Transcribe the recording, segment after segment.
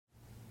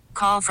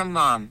Call from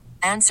mom.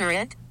 Answer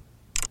it.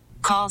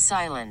 Call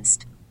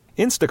silenced.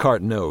 Instacart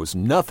knows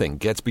nothing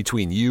gets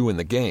between you and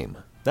the game.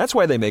 That's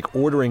why they make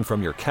ordering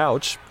from your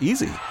couch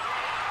easy.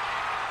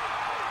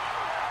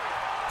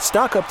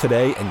 Stock up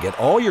today and get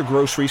all your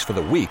groceries for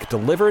the week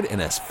delivered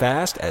in as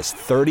fast as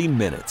 30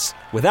 minutes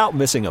without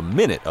missing a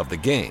minute of the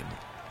game.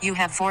 You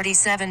have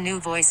 47 new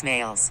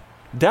voicemails.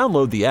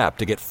 Download the app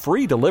to get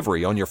free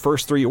delivery on your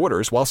first 3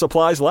 orders while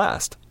supplies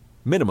last.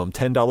 Minimum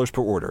 $10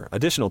 per order.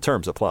 Additional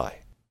terms apply.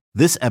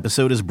 This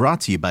episode is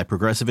brought to you by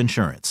Progressive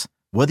Insurance.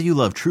 Whether you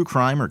love true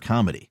crime or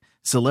comedy,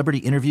 celebrity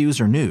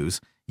interviews or news,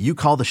 you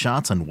call the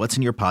shots on what's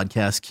in your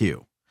podcast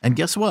queue. And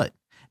guess what?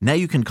 Now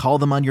you can call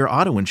them on your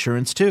auto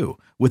insurance too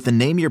with the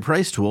Name Your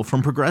Price tool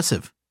from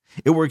Progressive.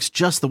 It works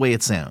just the way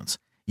it sounds.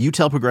 You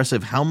tell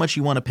Progressive how much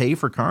you want to pay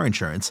for car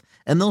insurance,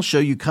 and they'll show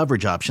you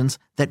coverage options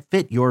that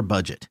fit your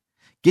budget.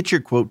 Get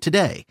your quote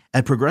today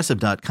at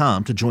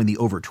Progressive.com to join the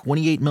over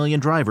 28 million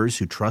drivers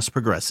who trust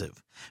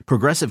Progressive.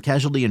 Progressive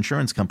Casualty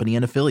Insurance Company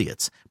and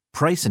Affiliates.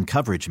 Price and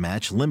coverage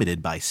match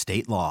limited by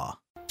state law.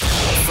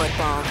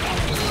 Football,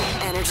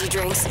 energy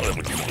drinks,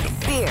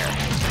 beer,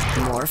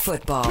 more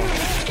football.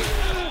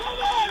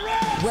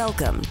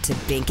 Welcome to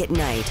Bink at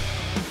Night.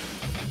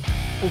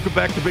 Welcome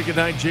back to Bink at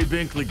Night. Jay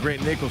Binkley,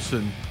 Grant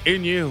Nicholson,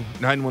 in you.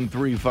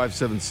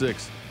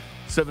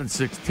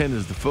 913-576-7610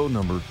 is the phone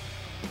number.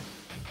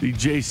 The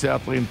J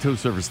Southland Tow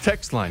Service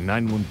text line,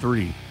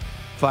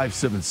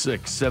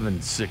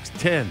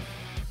 913-576-7610.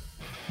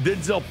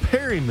 Denzel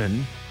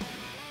Perryman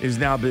has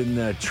now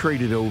been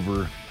traded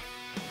over,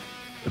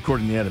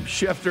 according to Adam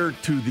Schefter,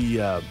 to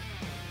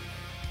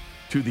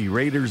the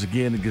Raiders.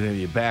 Again, going to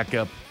be a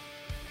backup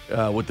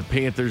with the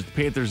Panthers. The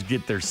Panthers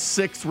get their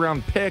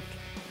 6th-round pick.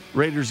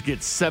 Raiders get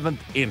 7th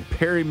in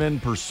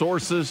Perryman, per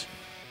sources.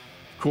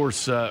 Of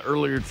course,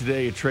 earlier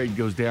today, a trade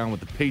goes down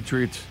with the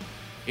Patriots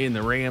and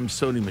the Rams.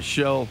 Sony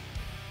Michel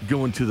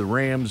going to the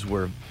Rams,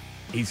 where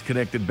he's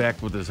connected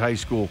back with his high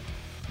school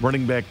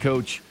running back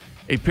coach.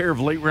 A pair of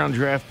late-round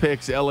draft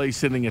picks, L.A.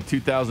 sending a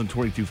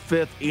 2022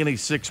 5th and a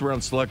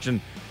 6th-round selection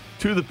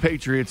to the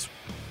Patriots.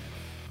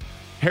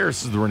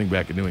 Harris is the running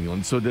back in New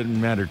England, so it didn't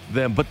matter to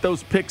them. But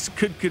those picks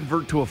could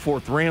convert to a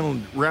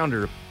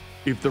 4th-rounder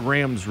if the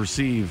Rams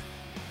receive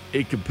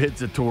a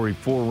compensatory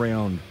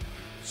 4th-round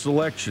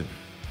selection.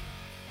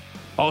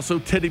 Also,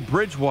 Teddy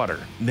Bridgewater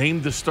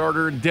named the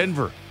starter in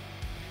Denver.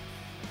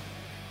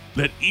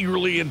 That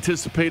eagerly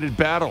anticipated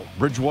battle,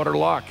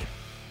 Bridgewater-Lock.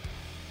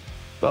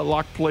 Thought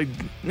Locke played,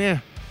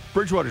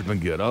 Bridgewater's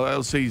been good.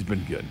 I'll say he's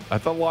been good. I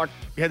thought Locke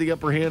had the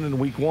upper hand in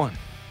week 1.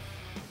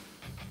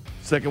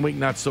 Second week,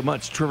 not so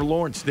much. Trevor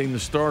Lawrence named the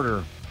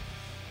starter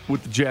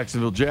with the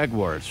Jacksonville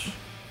Jaguars.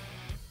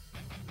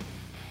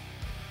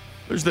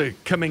 There's the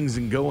comings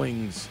and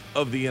goings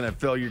of the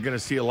NFL. You're going to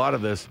see a lot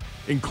of this,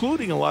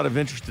 including a lot of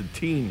interested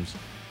teams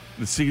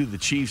to see who the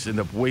Chiefs end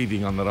up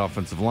waiving on that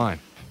offensive line.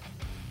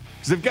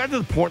 Because they've gotten to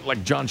the point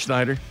like John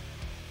Schneider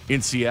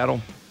in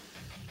Seattle.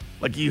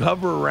 Like you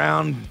hover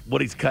around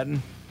what he's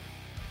cutting.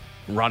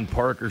 Ron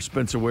Parker,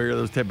 Spencer Ware,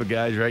 those type of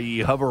guys, right?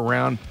 You hover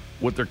around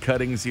what they're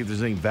cutting and see if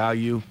there's any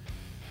value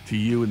to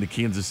you and the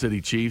Kansas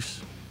City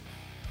Chiefs.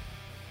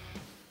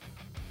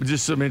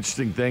 Just some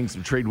interesting things,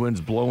 some trade winds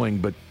blowing.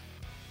 But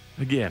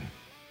again,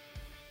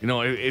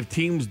 if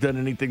teams done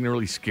anything to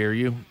really scare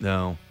you,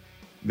 no,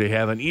 they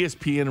haven't.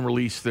 ESPN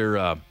released their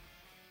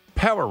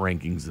power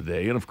rankings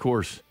today. And, of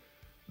course,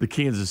 the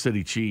Kansas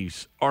City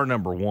Chiefs are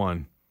number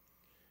 1.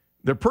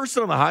 Their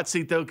person on the hot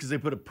seat, though, because they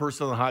put a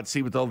person on the hot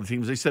seat with all the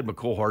teams, they said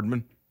McCole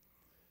Hardman.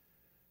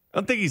 I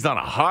don't think he's on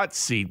a hot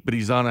seat, but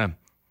he's on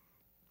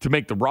to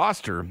make the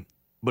roster.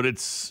 But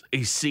it's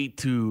a seat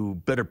to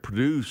better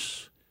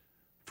produce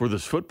for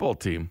this football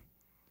team.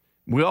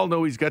 We all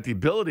know he's got the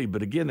ability,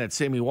 but again, that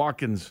Sammy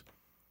Watkins,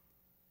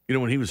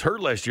 when he was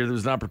hurt last year, there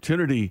was an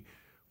opportunity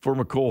for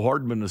McCole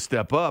Hardman to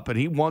step up, and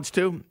he wants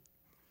to.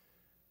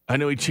 I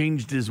know he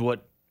changed his was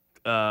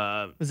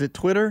it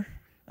Twitter?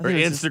 Or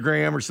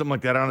Instagram or something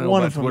like that. I don't know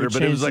about Twitter,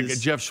 but it was like a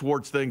Jeff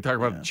Schwartz thing talking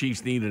about the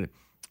Chiefs need an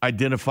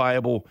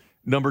identifiable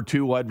number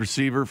 2 wide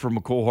receiver for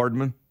McCole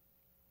Hardman.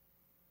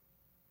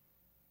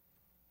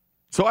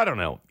 So I don't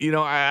know.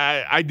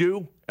 I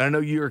do. I know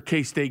you're a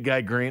K-State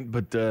guy, Grant,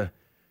 but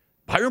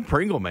Byron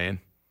Pringle, man,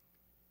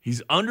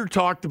 he's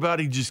under-talked about.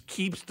 He just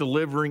keeps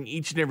delivering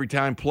each and every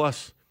time,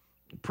 plus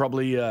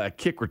probably a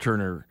kick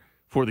returner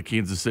for the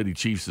Kansas City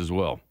Chiefs as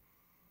well.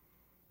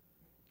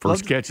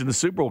 First catch in the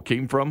Super Bowl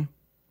came from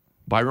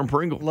Byron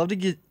Pringle. Love to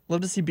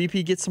see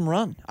BP get some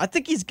run. I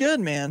think he's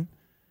good, man.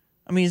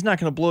 I mean, he's not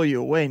going to blow you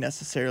away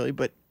necessarily,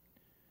 but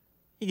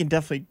he can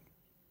definitely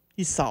 –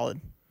 he's solid.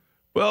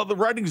 Well, the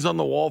writing's on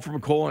the wall for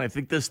McCole, and I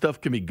think this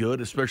stuff can be good,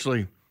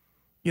 especially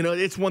 –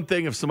 it's one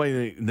thing if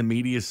somebody in the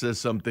media says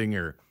something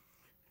or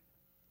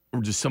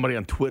just somebody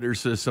on Twitter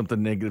says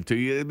something negative to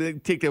you.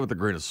 Take that with a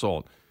grain of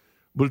salt.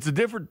 But it's a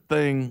different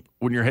thing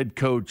when your head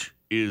coach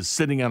is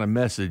sending out a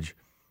message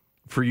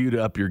for you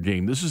to up your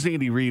game. This was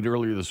Andy Reid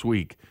earlier this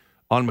week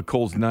on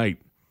McColl's night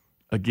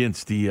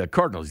against the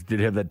Cardinals. He did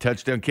have that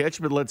touchdown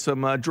catch, but let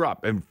some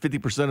drop. And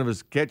 50% of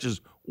his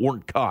catches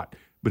weren't caught.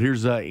 But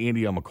here's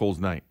Andy on McColl's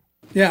night.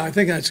 Yeah, I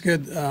think that's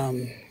good.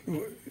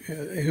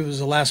 He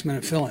was a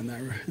last-minute fill-in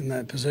there in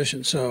that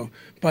position. So,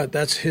 but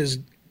that's his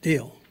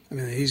deal. I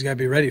mean, he's got to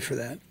be ready for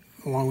that,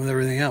 along with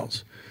everything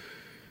else.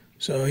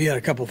 So he had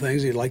a couple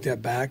things he'd like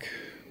that back.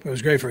 But it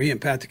was great for he and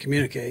Pat to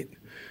communicate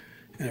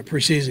in a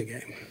preseason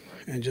game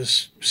and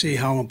just see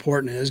how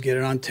important it is, get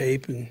it on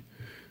tape, and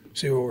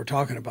see what we're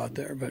talking about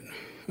there. But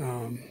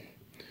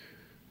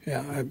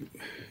yeah,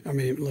 I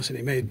mean, listen,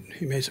 he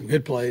made some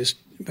good plays,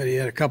 but he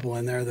had a couple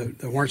in there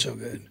that weren't so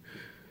good.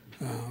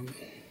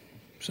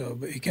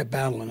 But he kept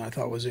battling. I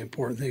thought was the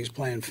important thing. He's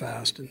playing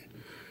fast and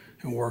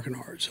working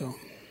hard. So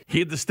he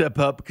had to step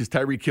up because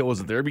Tyreek Hill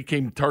wasn't there. He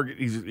became target.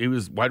 He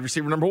was wide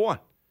receiver number 1.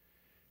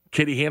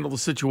 Can he handle the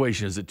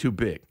situation? Is it too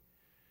big?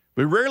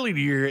 But rarely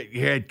do your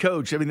head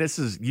coach. I mean, this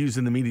is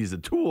using the media as a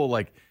tool.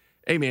 Like,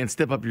 hey man,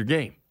 step up your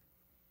game.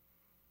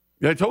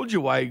 I told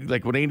you why.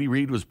 Like when Andy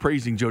Reid was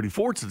praising Jody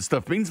Fortson and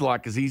stuff means a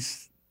lot because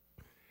he's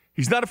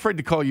not afraid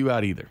to call you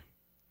out either.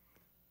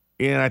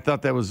 And I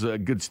thought that was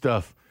good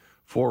stuff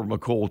for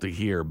McColl to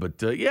hear.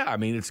 But, yeah, I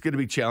mean, it's going to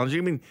be challenging.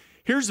 I mean,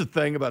 here's the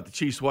thing about the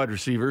Chiefs wide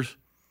receivers.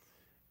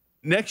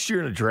 Next year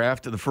in a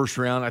draft in the first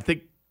round, I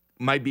think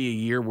might be a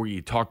year where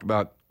you talk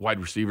about wide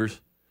receivers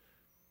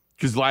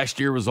because last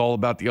year was all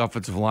about the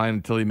offensive line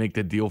until they make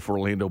that deal for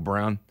Orlando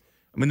Brown.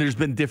 I mean, there's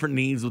been different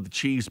needs with the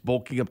Chiefs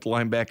bulking up the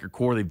linebacker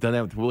core. They've done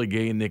that with Willie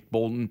Gay and Nick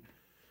Bolton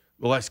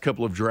the last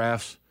couple of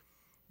drafts.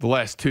 The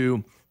last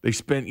 2, they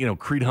spent,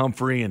 Creed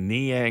Humphrey and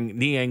Niang.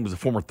 Niang was a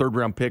former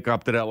third-round pick,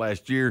 opted out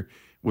last year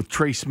with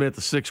Trey Smith,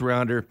 the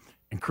 6th-rounder,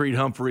 and Creed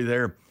Humphrey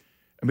there.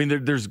 I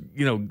mean, there's,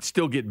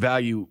 still get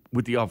value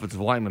with the offensive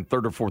lineman,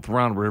 3rd or 4th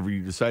round, whatever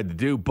you decide to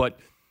do. But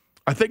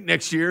I think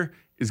next year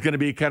is going to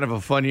be kind of a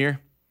fun year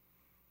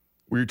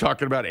where you're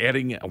talking about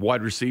adding a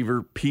wide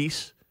receiver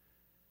piece.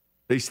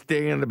 They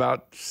stand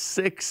about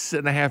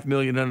 $6.5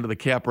 million under the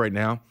cap right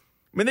now.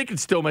 I mean, they can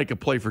still make a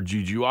play for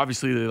Juju.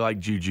 Obviously, they like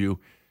Juju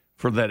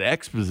for that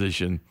X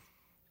position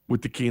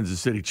with the Kansas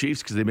City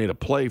Chiefs because they made a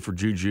play for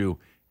Juju,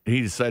 and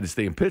he decided to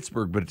stay in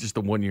Pittsburgh, but it's just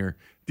a one-year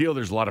deal.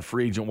 There's a lot of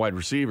free agent wide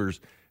receivers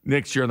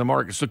next year on the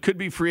market. So it could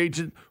be free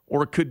agent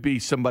or it could be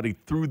somebody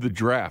through the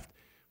draft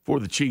for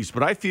the Chiefs.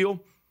 But I feel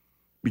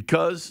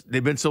because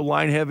they've been so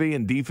line-heavy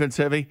and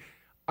defense-heavy,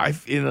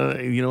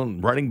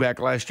 running back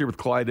last year with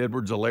Clyde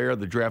Edwards-Helaire,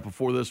 the draft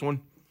before this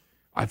one,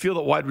 I feel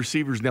that wide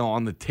receivers now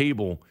on the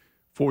table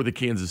for the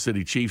Kansas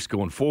City Chiefs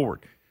going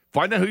forward.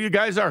 Find out who you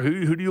guys are.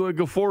 Who do you want to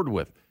go forward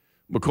with?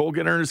 McColl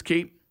going to earn his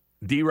keep?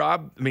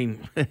 D-Rob? I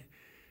mean,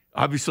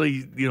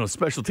 obviously,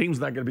 special teams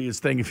not going to be his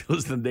thing if you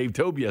listen to Dave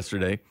Tobe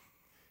yesterday.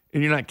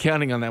 And you're not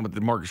counting on that with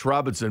DeMarcus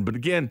Robinson. But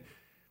again,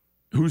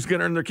 who's going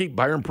to earn their keep?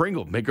 Byron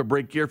Pringle. Make or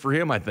break year for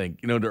him, I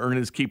think, to earn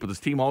his keep with his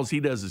team. All he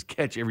does is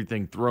catch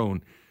everything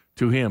thrown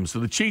to him. So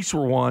the Chiefs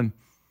were 1.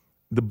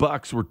 The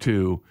Bucs were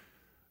 2.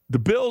 The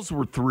Bills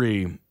were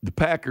 3. The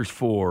Packers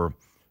 4.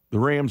 The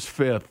Rams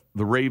 5th.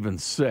 The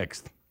Ravens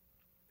 6th.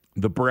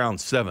 The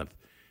Browns 7th.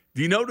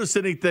 Do you notice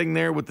anything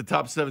there with the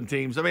top 7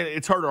 teams? I mean,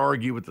 it's hard to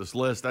argue with this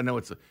list. I know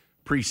it's a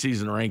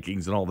preseason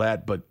rankings and all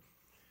that, but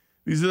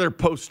these are their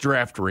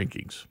post-draft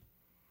rankings.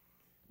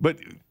 But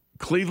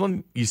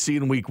Cleveland, you see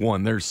in week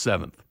 1, they're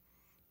 7th.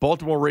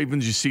 Baltimore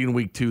Ravens, you see in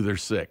week 2, they're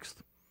 6th.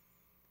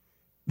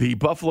 The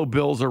Buffalo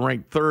Bills are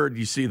ranked 3rd.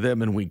 You see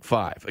them in week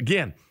 5.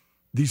 Again,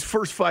 these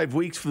first 5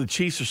 weeks for the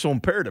Chiefs are so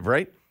imperative,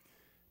 right?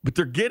 But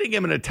they're getting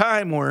them in a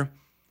time where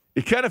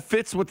it kind of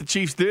fits what the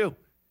Chiefs do.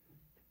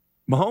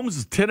 Mahomes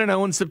is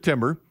 10-0 in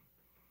September.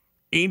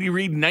 Andy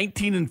Reid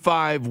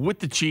 19-5 with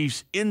the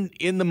Chiefs in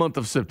the month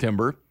of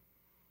September.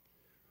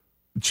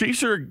 The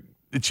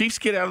Chiefs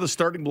get out of the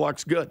starting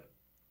blocks good.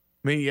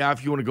 I mean, yeah,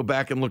 if you want to go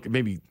back and look at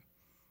maybe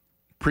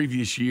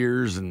previous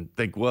years and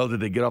think, well, did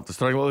they get off the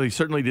starting? Well, they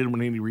certainly did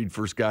when Andy Reid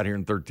first got here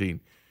in 2013.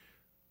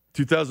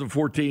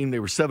 2014, they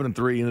were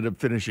 7-3, ended up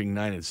finishing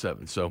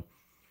 9-7. So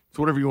it's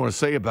whatever you want to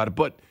say about it.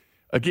 But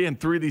again,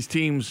 3 of these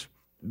teams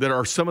that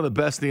are some of the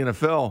best in the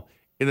NFL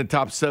in the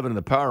top 7 in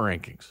the power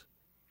rankings.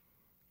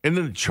 And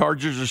then the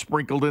Chargers are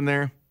sprinkled in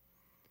there.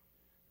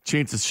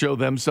 Chances show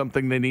them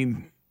something they need.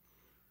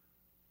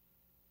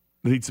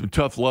 They need some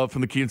tough love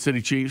from the Kansas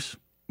City Chiefs.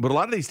 But a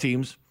lot of these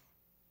teams,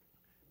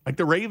 like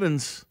the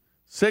Ravens,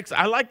 6.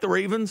 I like the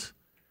Ravens.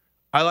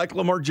 I like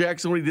Lamar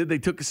Jackson, what he did. They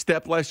took a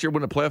step last year,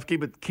 win a playoff game,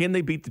 but can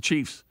they beat the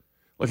Chiefs?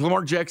 Like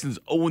Lamar Jackson's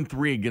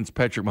 0-3 against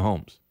Patrick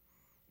Mahomes.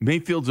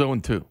 Mayfield's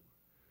 0-2.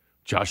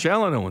 Josh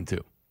Allen 0-2.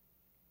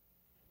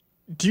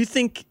 Do you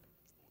think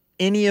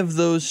any of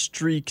those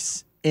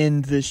streaks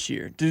end this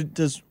year?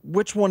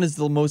 Which one is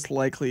the most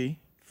likely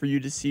for you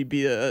to see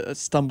be a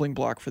stumbling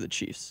block for the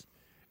Chiefs?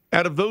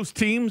 Out of those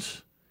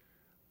teams,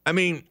 I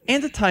mean,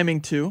 and the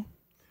timing too.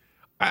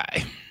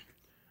 I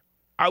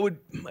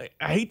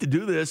hate to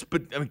do this,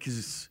 but I mean,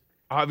 because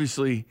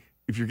obviously,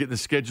 if you're getting the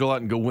schedule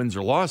out and go wins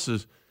or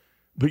losses,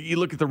 but you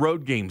look at the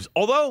road games.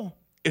 Although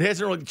it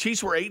hasn't really, the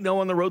Chiefs were 8-0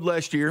 on the road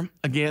last year.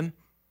 Again,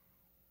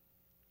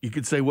 you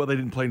could say, well, they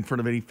didn't play in front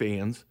of any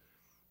fans.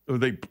 Or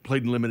they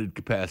played in limited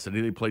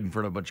capacity. They played in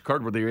front of a bunch of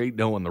cardboard. They were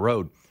 8-0 on the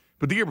road.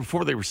 But the year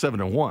before, they were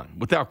 7-1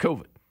 without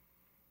COVID.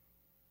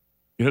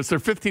 It's their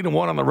 15-1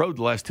 on the road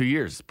the last 2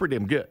 years. It's pretty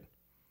damn good.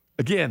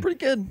 Again, Pretty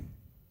good.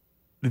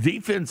 the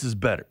defense is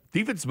better.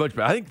 Defense is much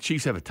better. I think the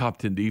Chiefs have a top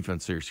 10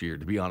 defense this year,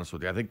 to be honest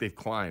with you. I think they've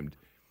climbed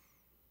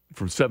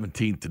from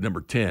 17th to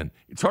number 10.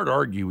 It's hard to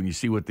argue when you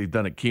see what they've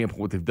done at camp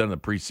and what they've done in the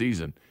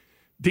preseason.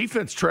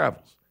 Defense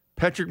travels.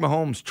 Patrick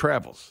Mahomes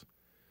travels.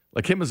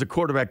 Like him as a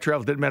quarterback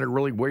travels. Doesn't matter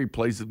really where he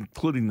plays,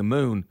 including the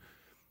moon.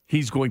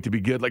 He's going to be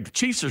good. Like the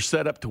Chiefs are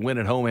set up to win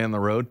at home and the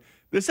road.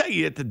 This is how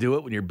you get to do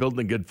it when you're building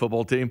a good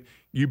football team.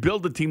 You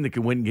build a team that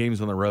can win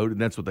games on the road,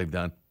 and that's what they've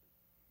done.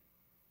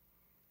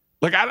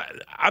 Like,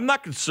 I'm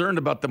not concerned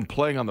about them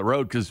playing on the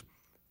road because,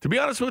 to be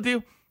honest with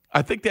you,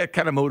 I think that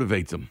kind of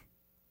motivates them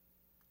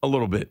a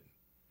little bit.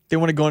 They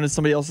want to go into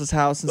somebody else's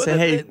house and say,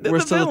 hey, we're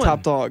still the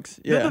top dogs.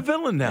 Yeah. They're the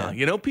villain now.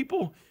 Yeah.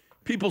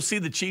 People see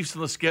the Chiefs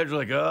on the schedule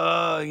like,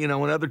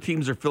 when other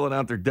teams are filling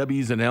out their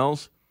W's and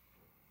L's,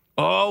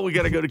 we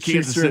got to go to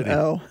Kansas City.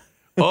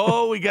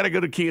 We got to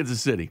go to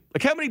Kansas City.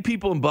 Like, how many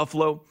people in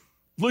Buffalo,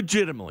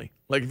 legitimately,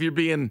 like if you're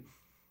being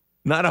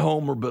not a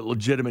homer, but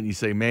legitimate, you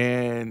say,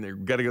 man,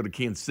 they've got to go to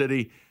Kansas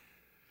City.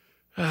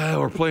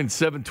 We're playing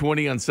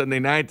 7:20 on Sunday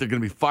night. They're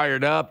going to be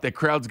fired up. That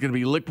crowd's going to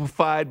be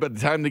liquefied by the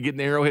time they get in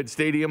Arrowhead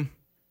Stadium.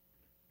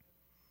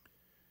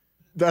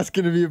 That's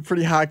going to be a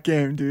pretty hot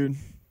game, dude.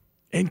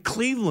 And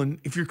Cleveland,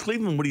 if you're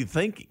Cleveland, what are you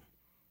thinking?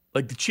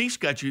 Like, the Chiefs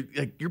got you,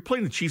 like, you're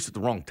playing the Chiefs at the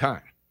wrong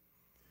time.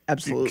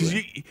 Absolutely.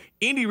 Because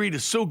Andy Reid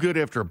is so good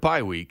after a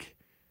bye week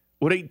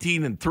with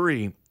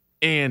 18-3,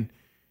 and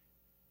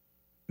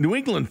New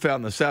England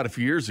found this out a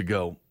few years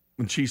ago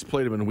when Chiefs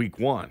played him in week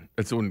 1.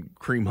 That's when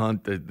Kareem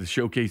Hunt, the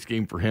showcase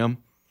game for him,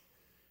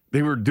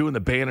 they were doing the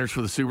banners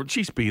for the Super Bowl.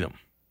 Chiefs beat him.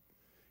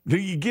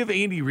 You give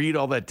Andy Reid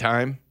all that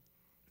time,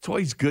 it's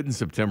always good in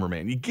September,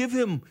 man. You give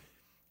him,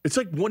 it's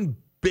like one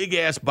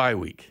big-ass bye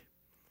week,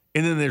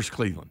 and then there's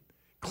Cleveland.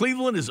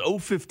 Cleveland is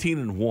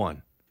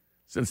 0-15-1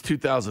 since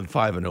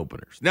 2005 in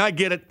openers. Now, I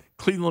get it.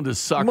 Cleveland has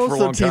sucked for a long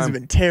time. Most of the teams have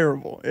been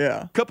terrible,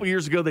 yeah. A couple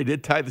years ago, they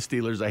did tie the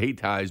Steelers. I hate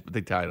ties, but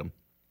they tied them.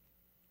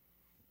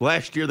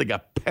 Last year, they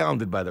got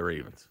pounded by the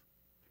Ravens,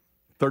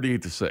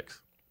 38-6.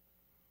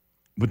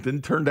 But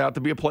then turned out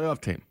to be a playoff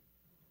team.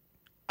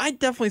 I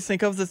definitely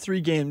think of the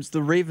 3 games,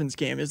 the Ravens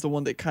game is the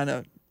one that kind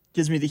of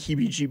gives me the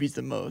heebie-jeebies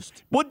the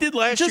most. What did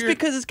last year? Just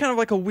because it's kind of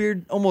like a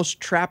weird, almost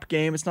trap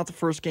game. It's not the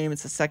first game,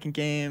 it's the second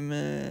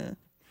game.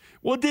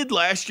 What did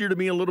last year to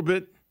me a little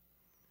bit?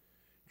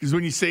 Because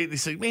when you say it, they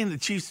say, man, the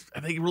Chiefs, are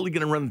they really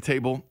going to run the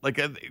table? Like,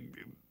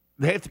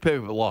 they have to pay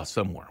for a loss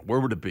somewhere. Where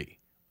would it be?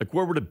 Like,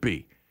 where would it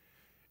be?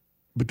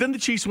 But then the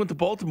Chiefs went to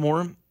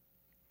Baltimore,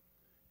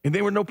 and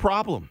they were no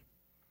problem.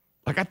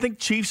 Like, I think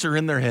Chiefs are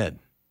in their head,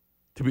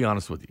 to be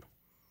honest with you.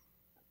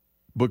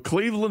 But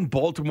Cleveland,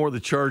 Baltimore, the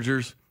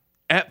Chargers,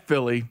 at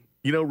Philly,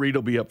 Reid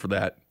will be up for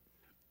that.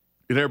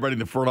 And everybody in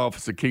the front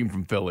office that came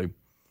from Philly.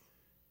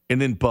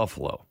 And then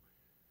Buffalo.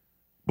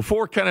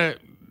 Before kind of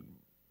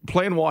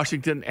playing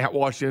Washington, at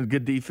Washington,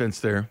 good defense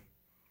there.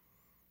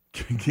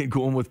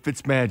 Going with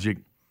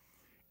Fitzmagic.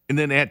 And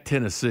then at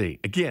Tennessee.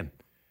 Again,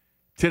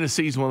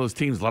 Tennessee is one of those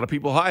teams a lot of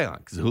people high on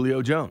because of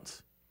Julio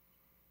Jones.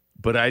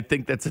 But I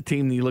think that's a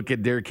team that you look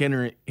at Derrick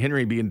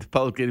Henry being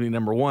public enemy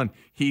number 1.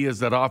 He is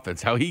that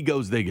offense. How he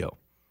goes, they go.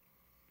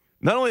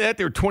 Not only that,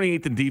 they were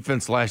 28th in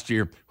defense last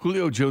year.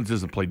 Julio Jones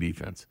doesn't play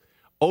defense.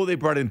 They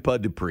brought in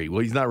Bud Dupree.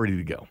 Well, he's not ready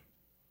to go.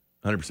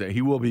 100%.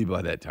 He will be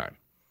by that time.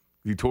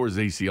 He tore his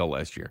ACL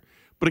last year.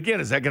 But again,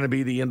 is that going to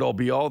be the end-all,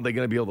 be-all? Are they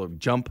going to be able to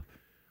jump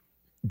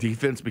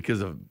defense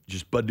because of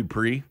just Bud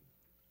Dupree,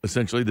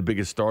 essentially the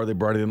biggest star they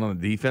brought in on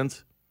the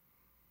defense?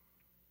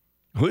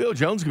 Julio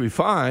Jones can be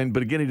fine,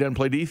 but again, he doesn't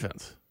play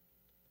defense.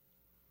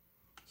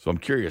 So I'm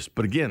curious.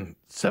 But again,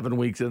 7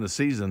 weeks in the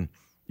season,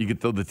 you could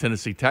throw the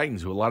Tennessee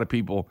Titans, who a lot of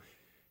people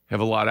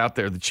have a lot out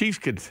there. The Chiefs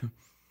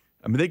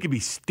they could be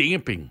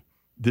stamping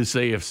this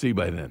AFC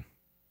by then.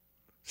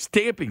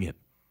 Stamping it.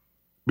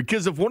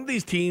 Because if one of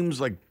these teams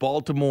like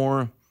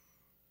Baltimore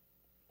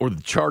or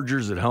the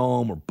Chargers at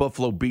home or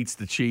Buffalo beats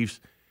the Chiefs,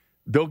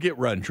 they'll get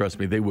run, trust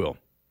me, they will.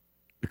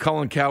 The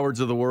Colin Cowards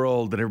of the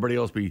world and everybody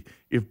else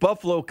if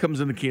Buffalo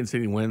comes into Kansas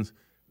City and wins,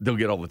 they'll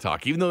get all the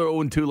talk. Even though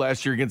they're 0-2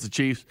 last year against the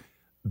Chiefs,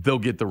 they'll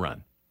get the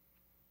run.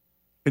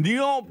 And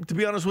to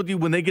be honest with you,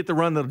 when they get the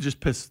run, that'll just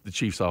piss the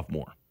Chiefs off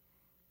more.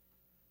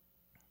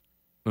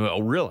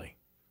 Oh, really?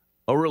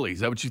 Oh, really?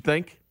 Is that what you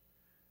think?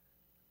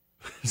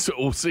 So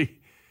we'll see.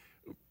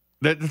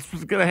 That's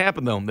what's going to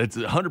happen, though. That's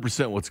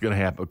 100% what's going to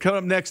happen. Coming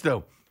up next,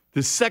 though,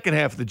 the second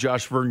half of the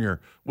Josh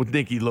Vernier with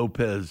Nicky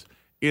Lopez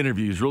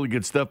interviews. Really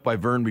good stuff by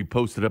Vern. We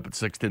posted up at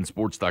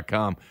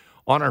 610sports.com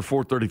on our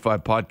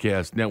 435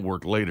 podcast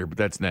network later, but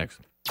that's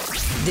next.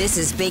 This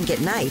is Bink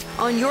at Night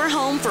on your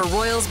home for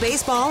Royals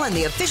baseball and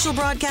the official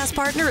broadcast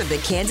partner of the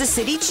Kansas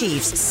City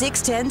Chiefs,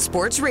 610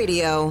 Sports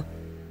Radio.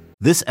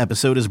 This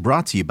episode is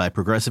brought to you by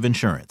Progressive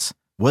Insurance.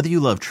 Whether you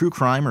love true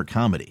crime or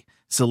comedy,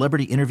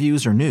 celebrity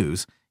interviews or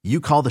news, you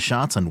call the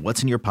shots on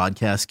what's in your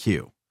podcast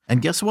queue.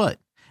 And guess what?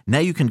 Now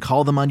you can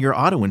call them on your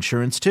auto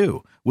insurance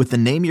too with the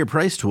Name Your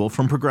Price tool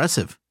from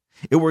Progressive.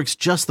 It works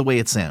just the way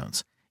it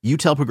sounds. You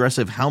tell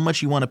Progressive how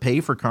much you want to pay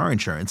for car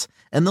insurance,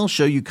 and they'll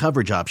show you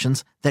coverage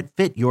options that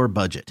fit your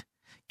budget.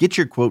 Get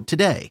your quote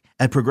today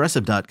at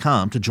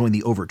Progressive.com to join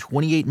the over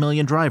 28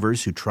 million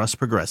drivers who trust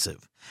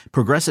Progressive.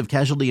 Progressive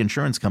Casualty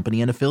Insurance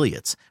Company and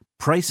Affiliates.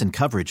 Price and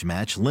coverage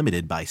match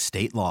limited by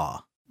state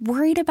law.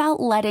 Worried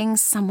about letting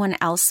someone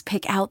else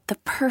pick out the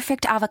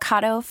perfect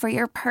avocado for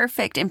your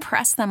perfect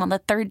impress them on the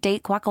third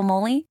date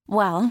guacamole?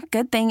 Well,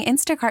 good thing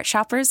Instacart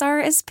shoppers are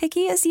as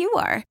picky as you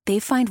are. They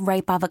find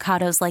ripe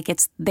avocados like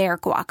it's their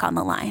guac on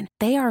the line.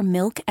 They are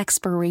milk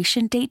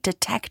expiration date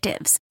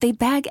detectives. They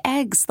bag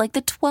eggs like the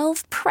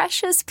 12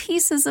 precious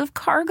pieces of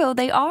cargo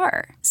they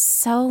are.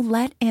 So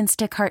let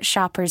Instacart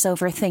shoppers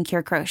overthink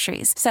your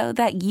groceries so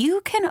that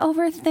you can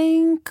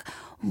overthink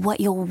what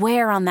you'll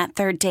wear on that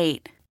third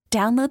date.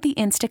 Download the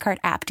Instacart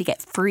app to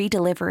get free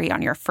delivery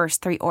on your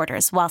first 3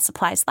 orders while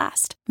supplies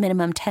last.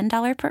 Minimum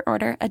 $10 per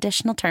order.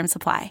 Additional terms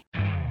apply.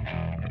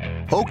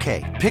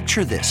 Okay,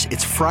 picture this.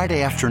 It's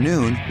Friday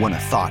afternoon when a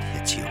thought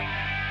hits you.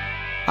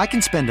 I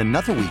can spend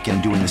another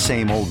weekend doing the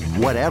same old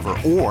whatever,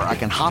 or I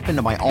can hop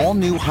into my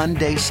all-new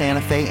Hyundai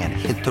Santa Fe and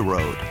hit the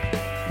road.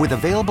 With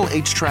available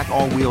H-Track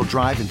all-wheel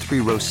drive and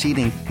 3-row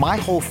seating, my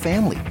whole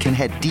family can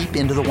head deep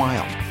into the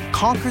wild.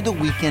 Conquer the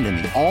weekend in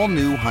the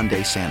all-new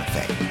Hyundai Santa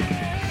Fe.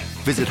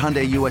 Visit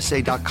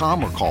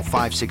HyundaiUSA.com or call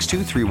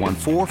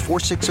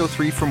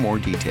 562-314-4603 for more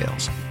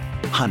details.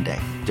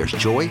 Hyundai, there's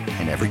joy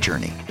in every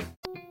journey.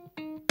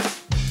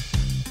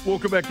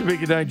 Welcome back to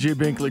Bink at Night. Jay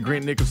Binkley,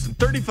 Grant Nicholson.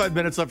 35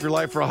 minutes off your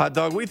life for a hot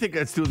dog. What do you think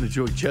that's doing to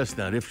Joey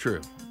Chestnut, if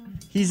true?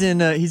 He's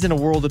in a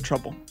world of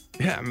trouble.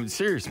 Yeah, I'm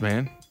serious,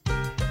 man.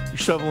 You're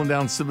shoveling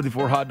down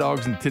 74 hot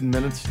dogs in 10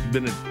 minutes. You've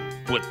been a,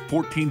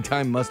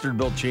 14-time mustard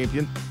belt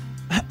champion?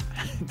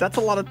 That's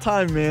a lot of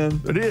time,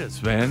 man. It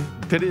is, man.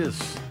 It is.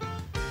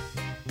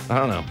 I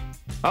don't know.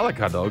 I like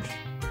hot dogs.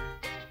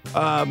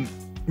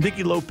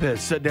 Nicky Lopez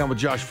sat down with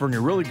Josh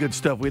Vernier. Really good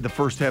stuff. We had the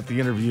first half of the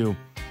interview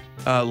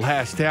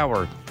last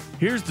hour.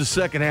 Here's the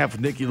second half.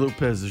 Nicky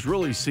Lopez has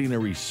really seen a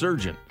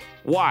resurgent.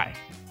 Why?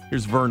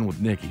 Here's Vern with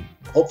Nicky.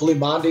 Hopefully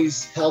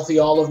Monty's healthy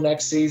all of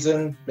next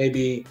season.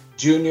 Maybe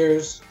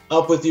Junior's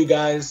up with you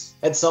guys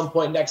at some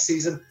point next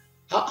season.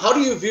 How do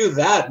you view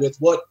that with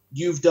what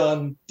you've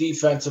done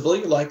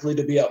defensively, likely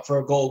to be up for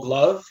a Gold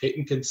Glove,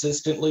 hitting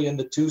consistently in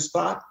the 2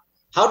 spot?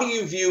 How do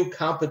you view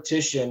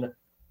competition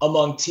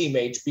among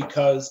teammates?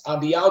 Because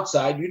on the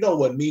outside, you know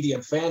what media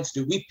and fans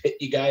do. We pit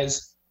you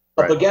guys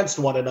up against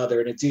one another,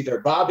 and it's either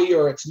Bobby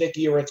or it's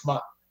Nicky or it's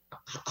Monty.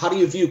 How do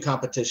you view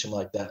competition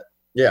like that?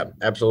 Yeah,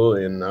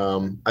 absolutely. And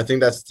I think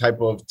that's the type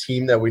of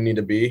team that we need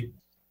to be,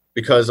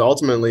 because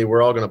ultimately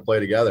we're all going to play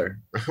together.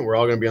 We're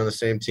all going to be on the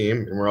same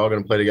team, and we're all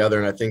going to play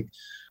together.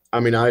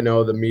 And I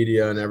know the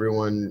media and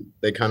everyone,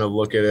 they kind of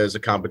look at it as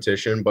a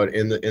competition, but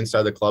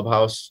inside the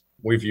clubhouse,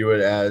 we view it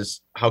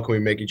as how can we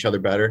make each other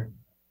better?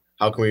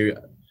 How can we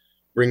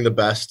bring the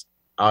best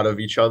out of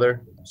each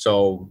other?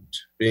 So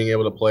being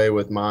able to play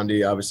with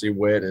Monty, obviously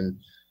Whit, and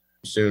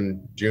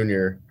soon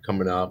Junior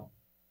coming up,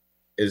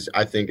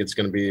 I think it's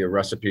going to be a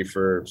recipe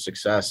for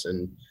success,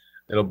 and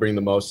it'll bring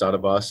the most out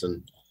of us.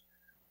 And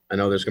I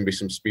know there's going to be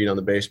some speed on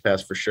the base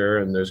pass for sure,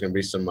 and there's going to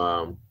be some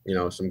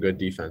some good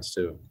defense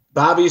too.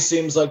 Bobby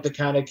seems like the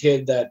kind of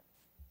kid that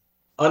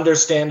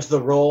understands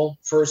the role.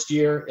 First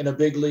year in a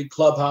big league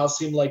clubhouse,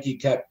 seemed like he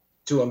kept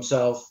to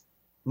himself.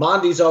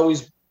 Monty's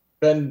always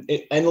been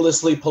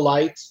endlessly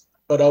polite,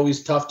 but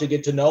always tough to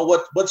get to know.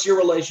 What's your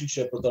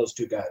relationship with those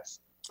two guys?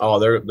 Oh,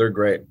 they're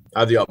great.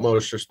 I have the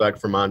utmost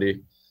respect for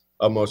Monty,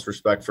 utmost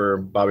respect for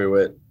Bobby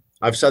Witt.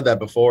 I've said that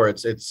before.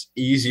 It's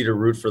easy to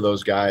root for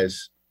those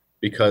guys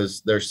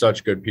because they're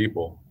such good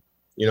people.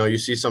 You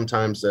see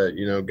sometimes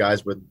that,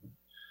 guys with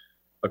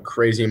a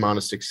crazy amount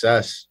of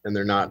success and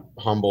they're not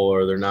humble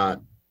or they're not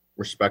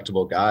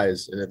respectable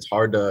guys, and it's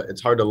hard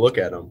to look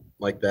at them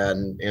like that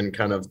and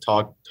kind of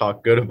talk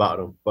good about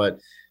them. But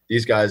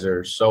these guys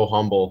are so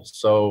humble,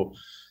 so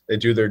they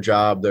do their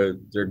job.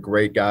 They're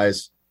great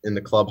guys in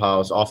the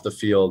clubhouse, off the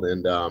field,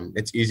 and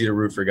it's easy to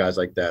root for guys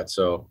like that.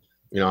 So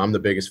I'm the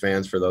biggest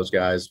fans for those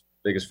guys,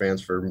 biggest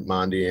fans for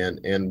Monty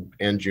and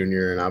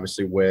Junior, and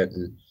obviously Whit.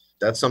 And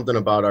that's something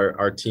about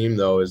our team,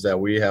 though, is that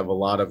we have a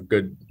lot of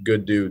good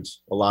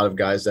dudes, a lot of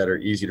guys that are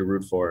easy to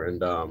root for,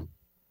 and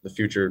the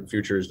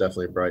future is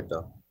definitely bright,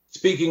 though.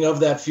 Speaking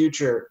of that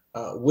future,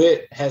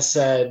 Whit has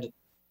said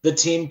the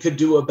team could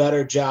do a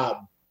better job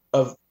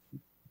of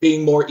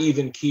being more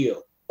even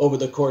keel over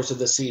the course of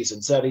the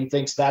season. Said he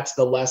thinks that's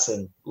the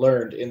lesson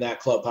learned in that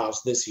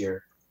clubhouse this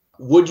year.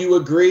 Would you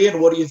agree? And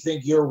what do you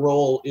think your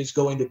role is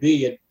going to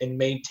be in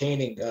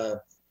maintaining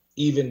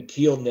even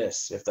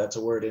keelness, if that's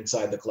a word,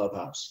 inside the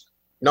clubhouse?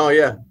 No,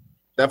 yeah,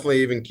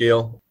 definitely even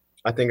keel.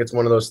 I think it's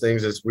one of those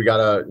things is we got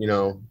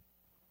to,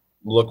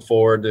 look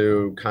forward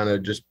to kind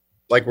of just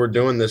like we're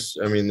doing this.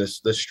 I mean,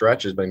 this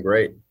stretch has been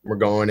great. We're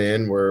going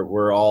in,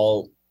 we're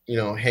all,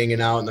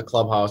 hanging out in the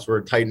clubhouse. We're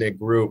a tight-knit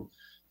group,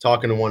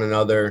 talking to one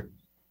another,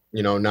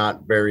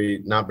 not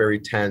very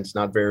tense,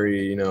 not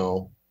very,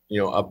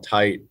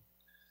 uptight.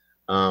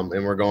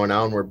 And we're going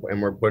out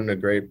and we're putting a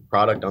great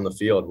product on the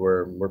field.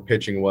 We're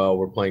pitching well.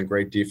 We're playing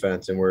great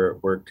defense, and we're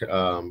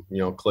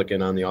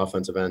clicking on the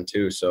offensive end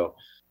too. So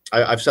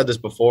I've said this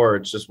before.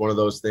 It's just one of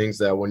those things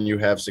that when you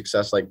have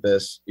success like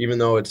this, even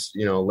though it's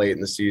late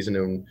in the season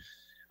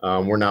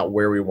and we're not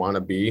where we want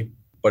to be,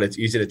 but it's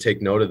easy to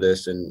take note of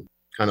this and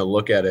kind of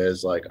look at it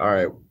as like, all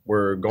right,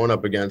 we're going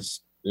up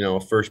against a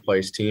first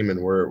place team,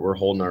 and we're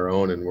holding our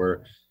own, and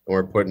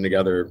we're putting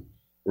together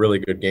really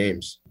good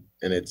games,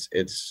 and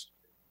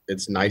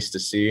it's nice to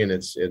see, and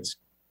it's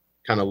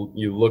kind of,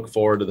 you look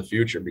forward to the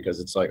future because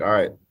it's like, all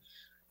right,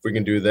 if we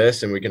can do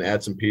this and we can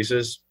add some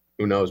pieces,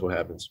 who knows what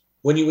happens.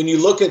 When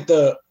you look at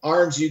the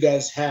arms you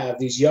guys have,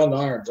 these young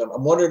arms,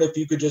 I'm wondering if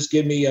you could just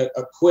give me a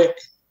quick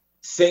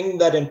thing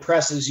that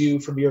impresses you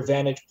from your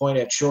vantage point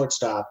at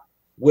shortstop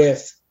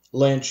with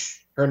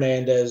Lynch,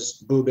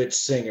 Hernandez, Bubic,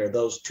 Singer,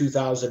 those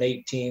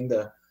 2018,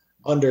 the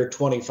under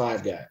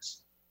 25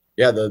 guys.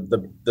 Yeah,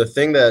 the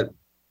thing that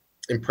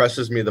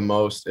impresses me the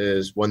most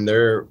is when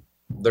they're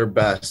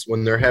best,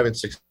 when they're having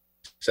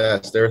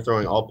success, they're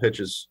throwing all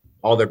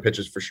their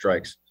pitches for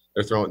strikes.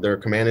 They're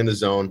commanding the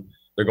zone.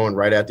 They're going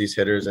right at these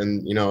hitters,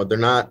 and they're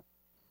not,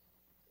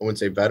 I wouldn't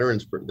say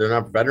veterans, but they're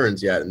not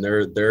veterans yet, and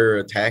they're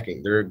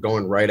attacking. They're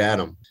going right at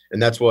them,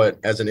 and that's what,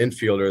 as an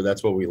infielder,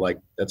 that's what we like.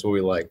 That's what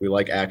we like. We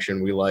like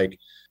action. We like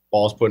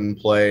balls put in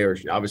play, or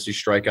obviously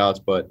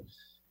strikeouts. But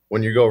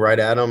when you go right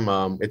at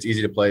them, it's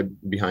easy to play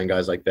behind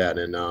guys like that,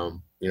 and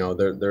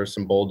there's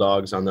some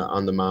bulldogs on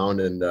the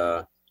mound, and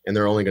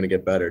they're only going to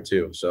get better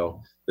too.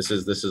 So this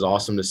is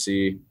awesome to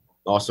see.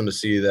 Awesome to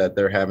see that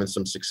they're having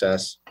some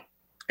success,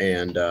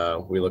 and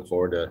we look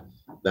forward to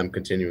them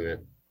continuing it.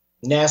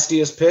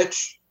 Nastiest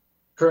pitch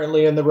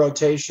currently in the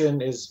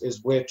rotation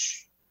is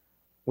which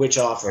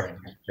offering?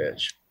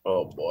 Pitch.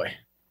 Oh boy,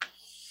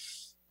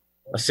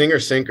 a Singer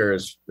sinker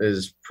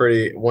is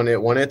pretty. When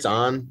it's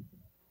on,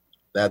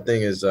 that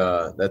thing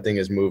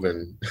is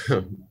moving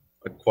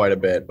quite a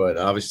bit. But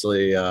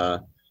obviously, I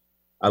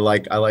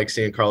like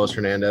seeing Carlos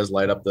Hernandez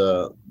light up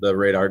the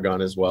radar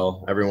gun as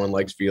well. Everyone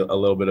likes a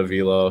little bit of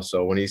velo.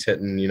 So when he's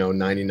hitting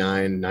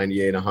 99,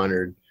 98,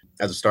 100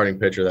 as a starting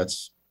pitcher,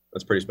 that's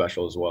pretty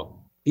special as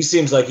well. He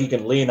seems like he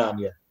can lean on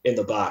you in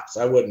the box.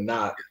 I would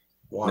not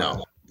want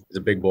him. He's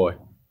a big boy.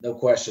 No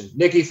question.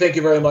 Nicky, thank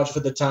you very much for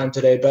the time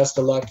today. Best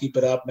of luck. Keep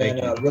it up,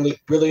 man.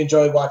 Really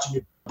enjoyed watching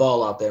your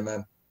ball out there,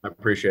 man. I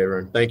appreciate it,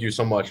 Vern. Thank you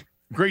so much.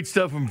 Great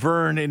stuff from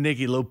Vern and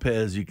Nicky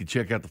Lopez. You can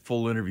check out the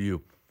full interview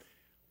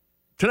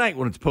tonight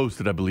when it's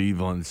posted, I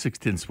believe, on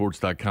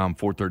 610sports.com,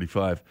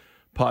 435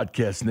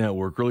 Podcast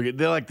Network. Really good.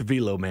 They like the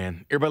velo,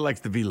 man. Everybody likes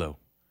the velo.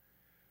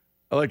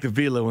 I like the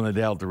velo when they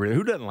dial the radio.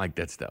 Who doesn't like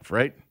that stuff,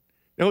 right?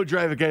 It would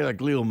drive a guy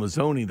like Leo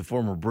Mazzoni, the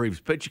former Braves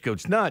pitching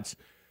coach, nuts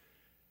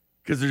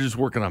because they're just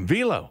working on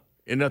velo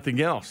and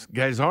nothing else.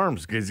 Guys'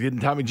 arms, guys getting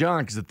Tommy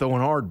John because they're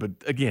throwing hard. But,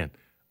 again,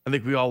 I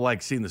think we all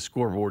like seeing the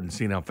scoreboard and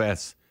seeing how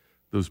fast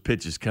those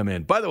pitches come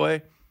in. By the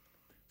way,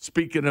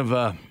 speaking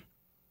of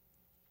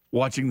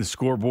watching the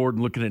scoreboard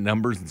and looking at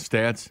numbers and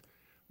stats,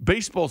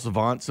 Baseball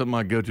Savant, something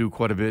I go to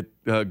quite a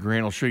bit.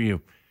 Grant, I'll show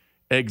you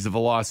eggs of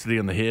velocity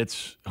on the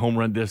hits, home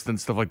run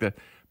distance, stuff like that.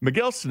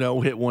 Miguel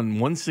Sano hit one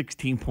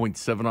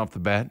 116.7 off the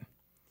bat.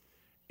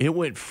 It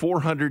went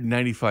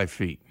 495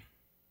 feet.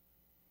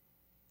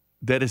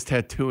 That is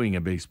tattooing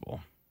a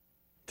baseball.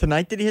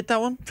 Tonight, did he hit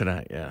that one?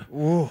 Tonight, yeah.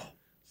 Ooh.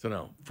 So,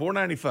 no,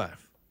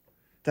 495.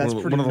 That's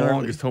one pretty of the gnarly.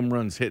 longest home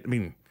runs hit. I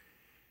mean,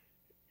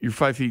 you're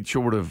 5 feet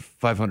short of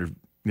 500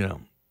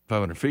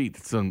 feet.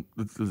 It's an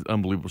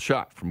unbelievable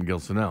shot from Miguel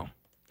Sano.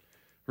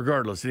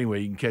 Regardless,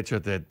 anyway, you can catch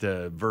up that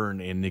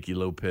Vern and Nicky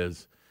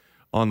Lopez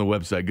on the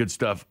website. Good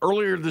stuff.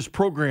 Earlier this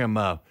program,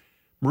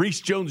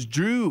 Maurice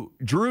Jones-Drew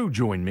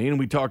joined me, and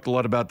we talked a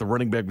lot about the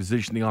running back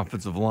position, the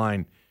offensive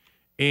line,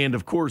 and,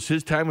 of course,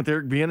 his time with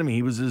Eric Bieniemy.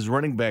 He was his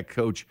running back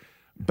coach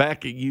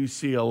back at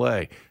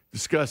UCLA.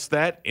 Discuss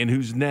that and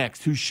who's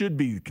next, who should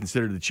be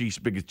considered the Chiefs'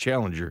 biggest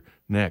challenger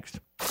next.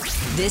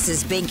 This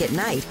is Bink at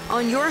Night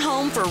on your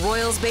home for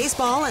Royals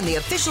baseball and the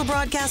official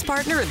broadcast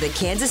partner of the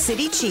Kansas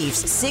City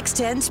Chiefs,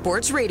 610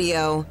 Sports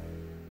Radio.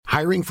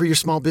 Hiring for your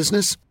small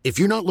business? If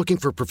you're not looking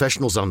for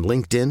professionals on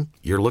LinkedIn,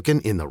 you're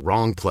looking in the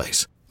wrong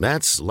place.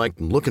 That's like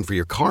looking for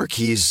your car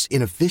keys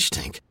in a fish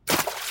tank.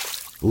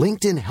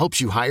 LinkedIn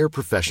helps you hire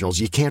professionals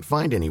you can't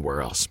find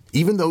anywhere else,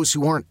 even those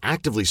who aren't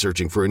actively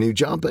searching for a new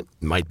job but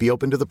might be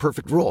open to the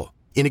perfect role.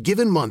 In a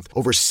given month,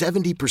 over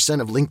 70%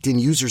 of LinkedIn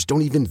users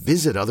don't even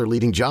visit other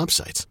leading job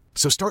sites.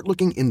 So start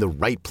looking in the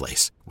right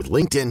place. With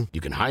LinkedIn,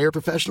 you can hire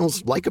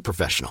professionals like a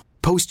professional.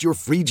 Post your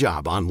free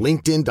job on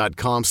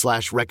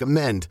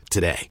linkedin.com/recommend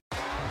today.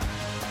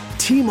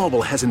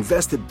 T-Mobile has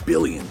invested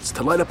billions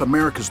to light up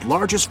America's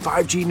largest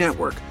 5G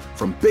network,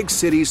 from big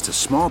cities to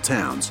small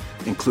towns,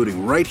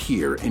 including right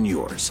here in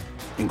yours.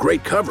 And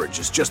great coverage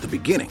is just the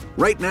beginning.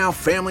 Right now,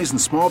 families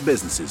and small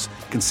businesses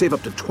can save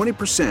up to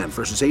 20%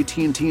 versus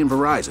AT&T and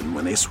Verizon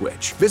when they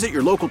switch. Visit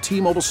your local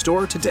T-Mobile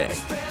store today.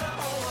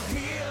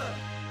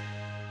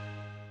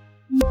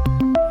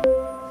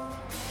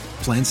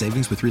 Plan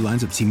savings with 3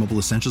 lines of T-Mobile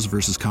Essentials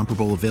versus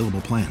comparable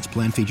available plans.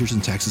 Plan features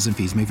and taxes and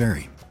fees may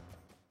vary.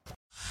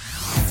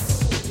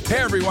 Hey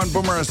everyone,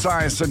 Boomer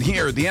Esiason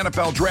here. The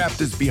NFL Draft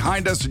is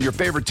behind us and your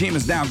favorite team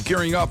is now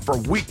gearing up for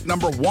week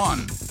number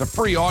 1. The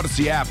free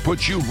Odyssey app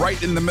puts you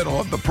right in the middle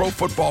of the pro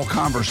football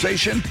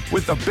conversation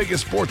with the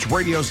biggest sports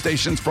radio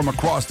stations from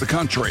across the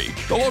country.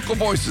 The local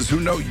voices who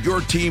know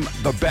your team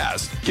the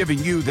best, giving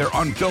you their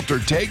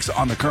unfiltered takes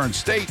on the current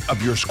state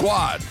of your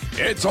squad.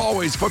 It's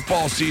always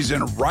football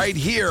season right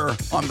here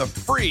on the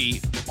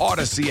free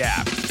Odyssey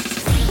app.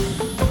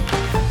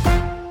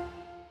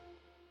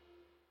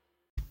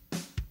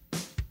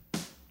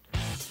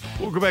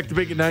 We'll go back to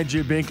Bink at 9,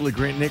 Jay Binkley,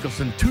 Grant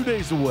Nicholson, 2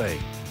 days away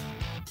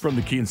from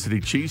the Kansas City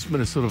Chiefs,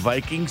 Minnesota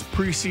Vikings,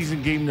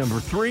 preseason game number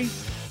 3,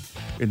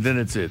 and then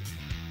it's it.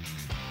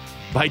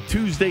 By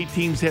Tuesday,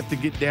 teams have to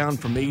get down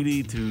from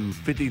 80 to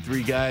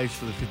 53 guys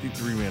for the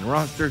 53-man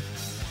roster,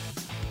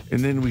 and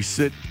then we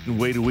sit and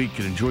wait a week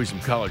and enjoy some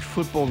college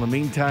football in the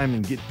meantime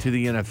and get to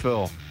the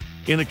NFL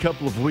in a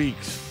couple of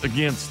weeks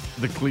against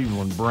the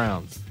Cleveland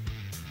Browns.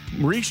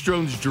 Maurice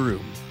Jones-Drew,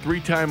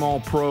 3-time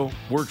All-Pro,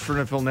 works for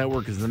NFL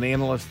Network as an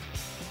analyst.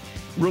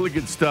 Really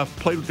good stuff.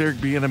 Played with Eric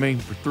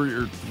Bieniemy for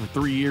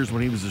 3 years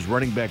when he was his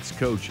running backs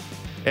coach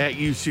at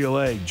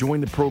UCLA.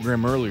 Joined the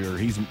program earlier.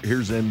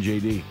 Here's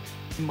MJD.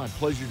 My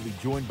pleasure to be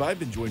joined by. I've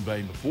been joined by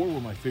him before. One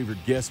of my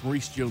favorite guests,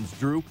 Maurice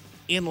Jones-Drew,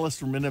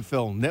 analyst from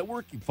NFL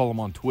Network. You can follow him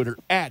on Twitter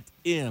at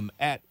MJD.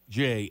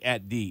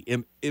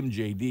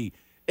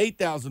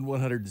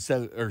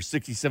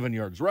 8,167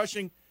 yards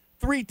rushing.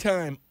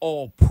 3-time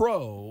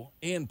All-Pro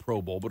and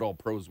Pro Bowl, but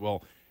All-Pro as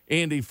well.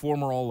 And a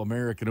former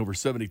All-American, over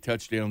 70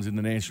 touchdowns in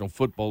the National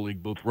Football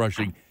League, both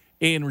rushing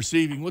and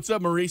receiving. What's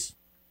up, Maurice?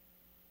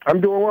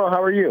 I'm doing well.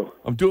 How are you?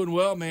 I'm doing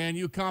well, man.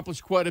 You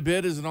accomplished quite a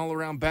bit as an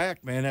all-around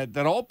back, man.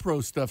 That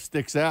All-Pro stuff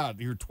sticks out.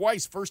 You're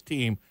twice first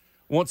team,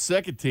 once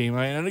second team.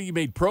 I know you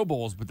made Pro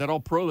Bowls, but that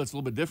All-Pro, that's a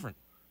little bit different.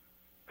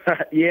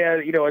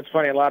 Yeah, it's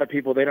funny. A lot of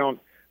people, they don't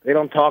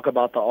talk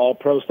about the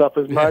All-Pro stuff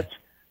as much.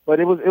 But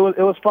it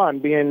was fun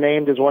being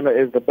named as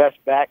the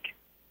best back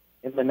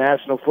in the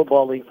National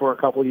Football League for a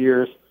couple of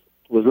years.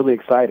 It was really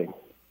exciting.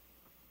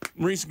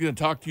 Maurice, I'm going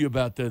to talk to you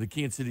about the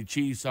Kansas City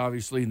Chiefs,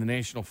 obviously, in the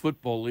National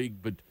Football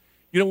League. But,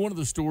 one of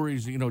the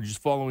stories, just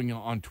following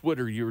on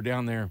Twitter, you were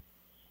down there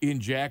in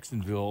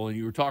Jacksonville, and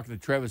you were talking to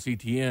Travis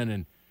Etienne,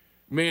 and,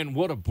 man,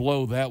 what a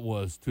blow that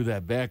was to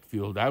that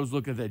backfield. I was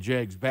looking at that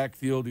Jags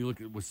backfield. You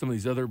look at with some of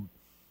these other,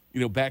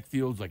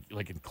 backfields,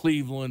 like in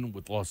Cleveland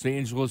with Los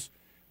Angeles.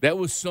 That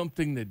was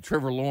something that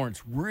Trevor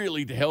Lawrence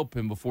really to help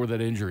him before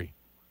that injury.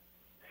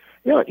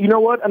 You know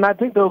what? And I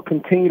think they'll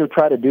continue to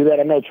try to do that.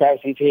 I know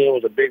Travis Etienne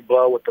was a big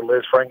blow with the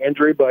Liz Frank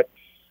injury, but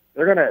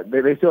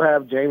they still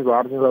have James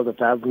Robinson who has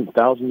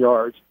 1,000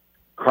 yards,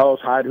 Carlos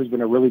Hyde, who's been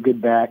a really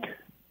good back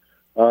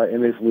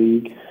in this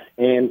league,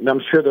 and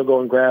I'm sure they'll go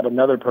and grab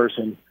another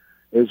person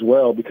as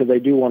well because they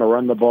do want to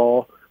run the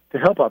ball to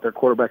help out their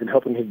quarterback and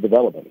help in his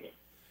development.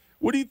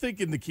 What do you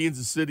think in the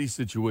Kansas City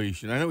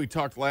situation? I know we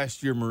talked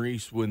last year,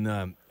 Maurice, when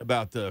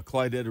about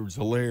Clyde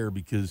Edwards-Helaire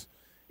because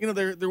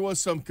there was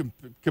some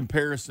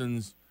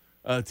comparisons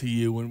to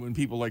you when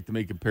people like to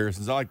make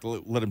comparisons. I like to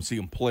let them see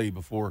them play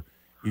before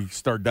you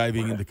start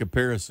diving into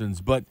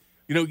comparisons. But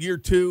year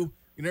 2,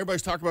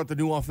 everybody's talking about the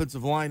new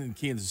offensive line in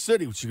Kansas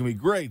City, which is going to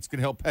be great. It's going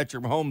to help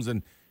Patrick Mahomes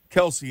and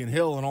Kelsey and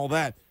Hill and all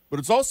that. But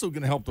it's also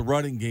going to help the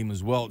running game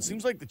as well. It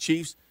seems like the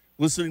Chiefs,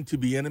 listening to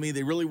Bieniemy,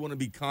 they really want to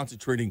be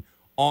concentrating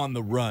on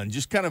the run.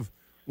 Just kind of,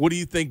 what do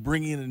you think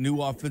bringing in a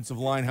new offensive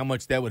line, how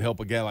much that would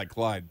help a guy like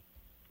Clyde?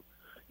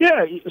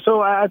 Yeah, so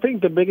I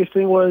think the biggest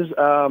thing was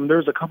there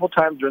was a couple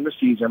times during the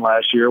season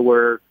last year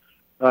where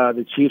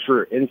the Chiefs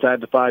were inside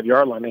the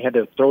 5-yard line. They had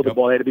to throw the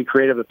ball. They had to be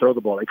creative to throw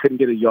the ball. They couldn't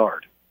get a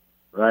yard,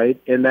 right?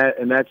 And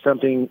that's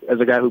something, as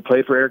a guy who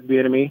played for Eric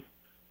Bieniemy,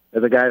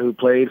 as a guy who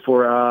played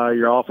for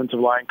your offensive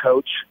line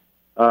coach,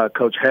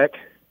 Coach Heck,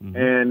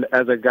 and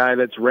as a guy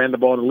that's ran the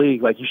ball in the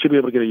league, like you should be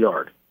able to get a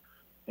yard.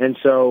 And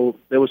so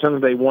it was something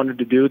they wanted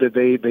to do that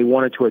they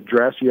wanted to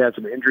address. You had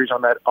some injuries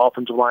on that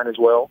offensive line as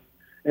well.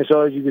 And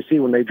so as you can see,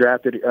 when they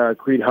drafted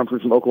Creed Humphrey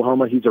from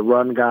Oklahoma, he's a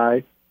run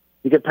guy.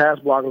 He can pass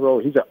block as well.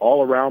 He's an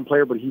all-around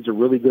player, but he's a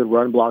really good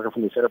run blocker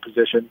from the center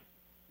position.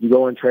 You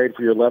go and trade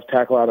for your left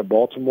tackle out of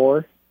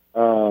Baltimore,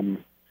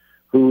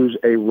 who's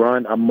a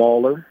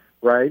mauler,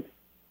 right?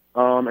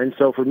 And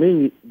so for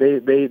me,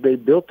 they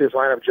built this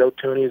lineup. Joe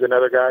Tooney is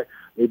another guy.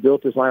 They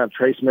built this lineup.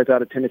 Trey Smith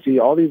out of Tennessee.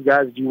 All these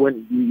guys that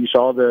you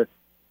saw the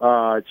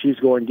Chiefs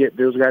go and get,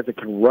 those guys that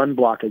can run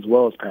block as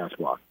well as pass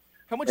block.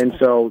 And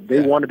so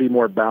they want to be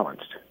more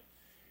balanced.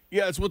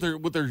 Yeah, it's what they're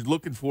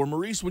looking for.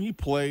 Maurice, when you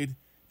played,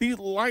 the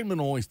linemen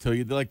always tell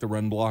you they like the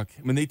run block.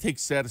 I mean, they take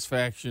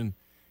satisfaction,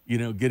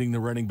 getting the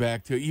running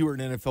back to. You were an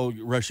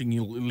NFL rushing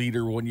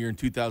leader one year in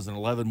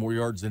 2011, more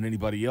yards than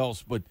anybody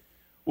else. But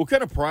what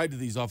kind of pride do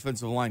these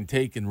offensive line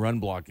take in run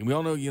blocking? We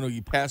all know,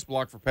 you pass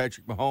block for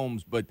Patrick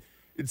Mahomes, but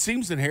it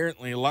seems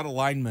inherently a lot of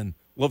linemen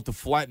love to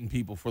flatten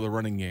people for the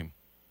running game.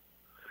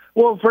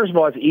 Well, first of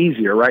all, it's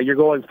easier, right? You're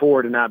going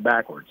forward and not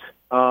backwards.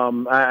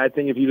 I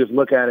think if you just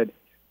look at it,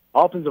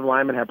 offensive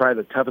linemen have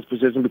probably the toughest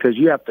position because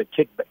you have to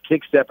kick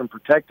step and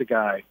protect the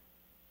guy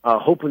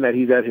hoping that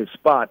he's at his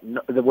spot,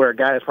 where a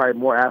guy is probably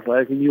more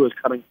athletic than you is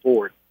coming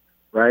forward,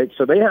 right?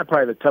 So they have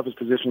probably the toughest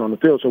position on the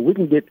field. So we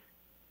can get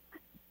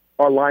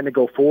our line to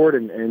go forward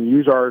and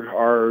use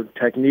our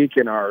technique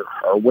and our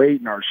weight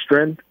and our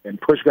strength and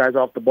push guys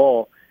off the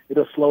ball.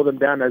 It'll slow them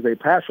down as they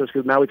pass rush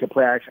because now we can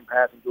play action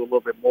pass and do a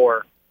little bit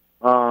more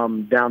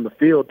down the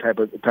field type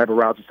of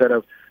routes instead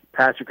of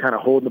Patrick kind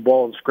of holding the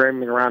ball and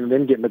scrambling around and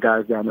then getting the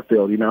guys down the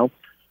field,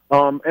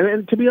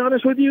 And to be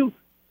honest with you,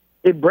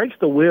 it breaks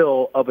the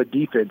will of a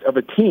defense, of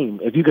a team,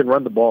 if you can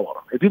run the ball on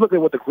them. If you look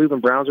at what the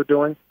Cleveland Browns are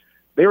doing,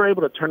 they were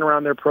able to turn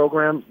around their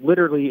program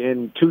literally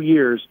in 2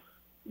 years.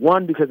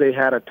 One, because they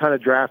had a ton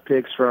of draft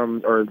picks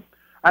or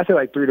I say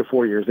like 3 to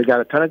 4 years. They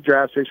got a ton of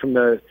draft picks from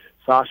the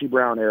Sashi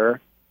Brown era.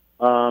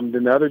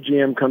 Then the other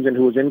GM comes in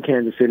who was in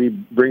Kansas City,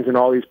 brings in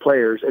all these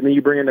players, and then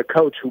you bring in a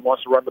coach who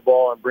wants to run the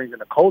ball and brings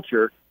in a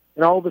culture,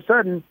 and all of a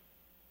sudden,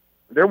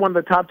 they're one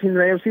of the top teams in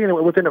the AFC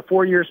and within a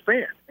 4-year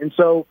span. And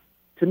so,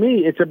 to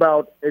me, it's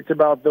about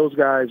those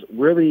guys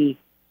really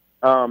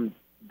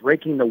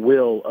breaking the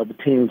will of the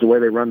teams the way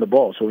they run the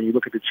ball. So when you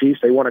look at the Chiefs,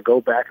 they want to go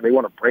back and they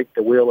want to break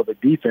the will of a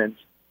defense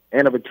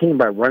and of a team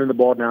by running the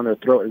ball down their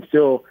throat and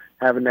still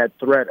having that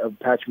threat of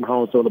Patrick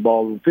Mahomes throwing the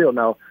ball in the field.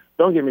 Now,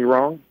 don't get me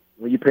wrong.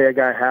 When you pay a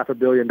guy $500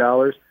 million,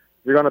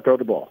 you're going to throw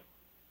the ball.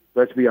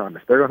 Let's be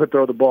honest. They're going to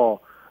throw the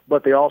ball,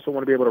 but they also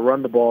want to be able to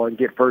run the ball and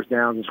get first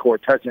downs and score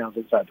touchdowns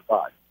inside the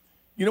 5.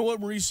 You know what,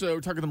 Maurice? We're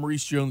talking to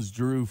Maurice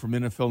Jones-Drew from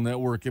NFL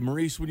Network. And,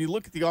 Maurice, when you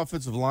look at the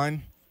offensive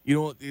line,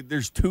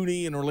 there's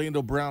Tooney and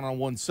Orlando Brown on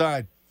one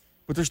side,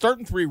 but they're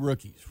starting 3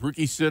 rookies,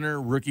 rookie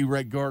center, rookie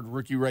right guard,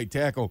 rookie right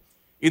tackle.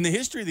 In the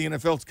history of the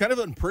NFL, it's kind of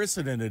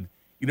unprecedented,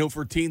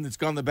 for a team that's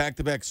gone the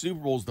back-to-back Super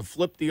Bowls to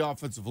flip the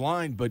offensive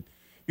line. But,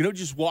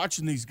 just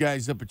watching these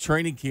guys up at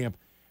training camp,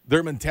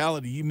 their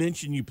mentality, you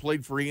mentioned you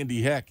played for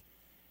Andy Heck.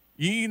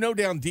 You know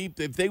down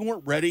deep, if they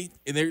weren't ready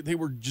and they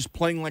were just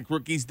playing like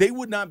rookies, they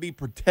would not be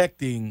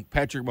protecting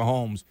Patrick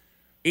Mahomes.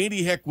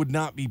 Andy Heck would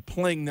not be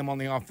playing them on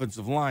the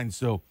offensive line.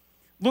 So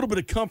a little bit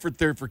of comfort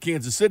there for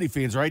Kansas City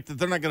fans, right, that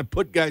they're not going to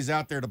put guys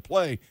out there to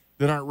play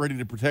that aren't ready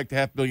to protect a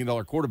 $500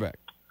 million quarterback.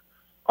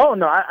 Oh,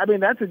 no, I mean,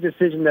 that's a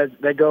decision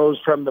that goes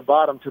from the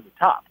bottom to the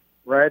top,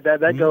 right?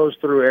 That goes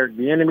through Eric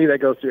Bieniemy,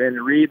 that goes through Andy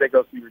Reid, that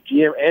goes through your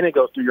GM, and it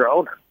goes through your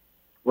owner,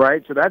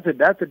 right? So that's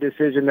a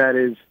decision that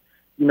is,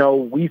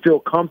 we feel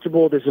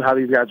comfortable. This is how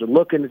these guys are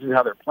looking. This is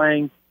how they're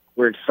playing.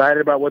 We're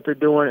excited about what they're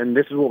doing, and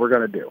this is what we're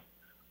going to do.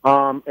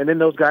 And then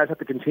those guys have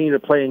to continue to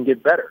play and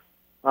get better.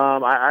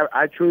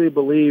 I truly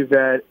believe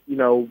that,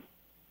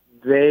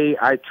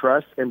 I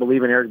trust and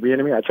believe in Eric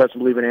Bieniemy. I trust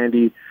and believe in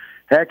Andy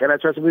Heck, and I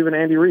trust and believe in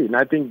Andy Reid. And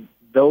I think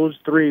those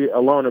 3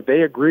 alone, if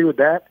they agree with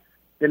that,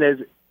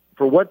 then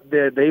for what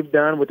they've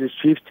done with this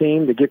Chiefs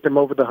team to get them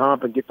over the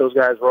hump and get those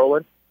guys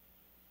rolling,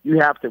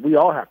 we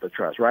all have to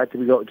trust, right? To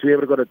be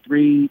able to go to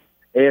 3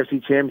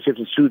 AFC championships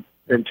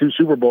and 2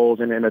 Super Bowls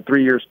in a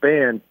 3-year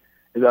span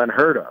is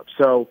unheard of.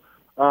 So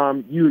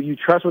you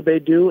trust what they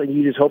do, and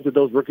you just hope that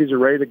those rookies are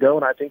ready to go,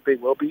 and I think they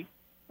will be.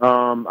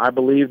 I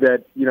believe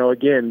that,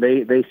 again,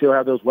 they still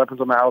have those weapons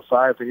on the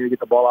outside if they need to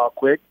get the ball out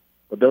quick,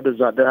 but they'll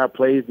have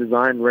plays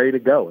designed ready to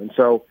go. And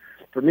so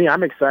for me,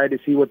 I'm excited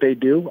to see what they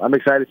do. I'm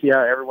excited to see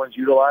how everyone's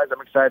utilized.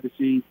 I'm excited to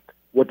see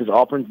what this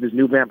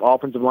new vamped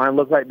offensive line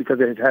looks like because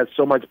it has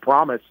so much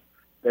promise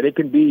that it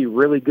can be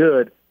really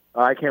good.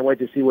 I can't wait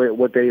to see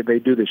what they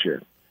do this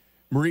year.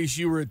 Maurice,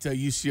 you were at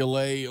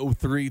UCLA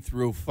 03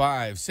 through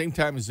 05, same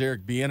time as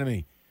Eric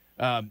Bieniemy.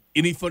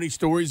 Any funny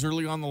stories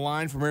early on the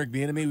line from Eric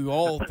Bieniemy? We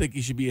all think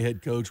he should be a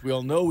head coach. We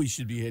all know he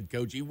should be a head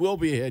coach. He will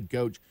be a head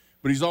coach,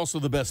 but he's also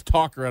the best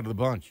talker out of the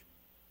bunch.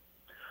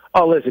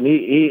 Oh, listen,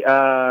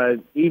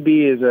 EB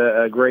is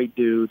a great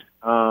dude.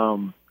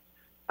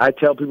 I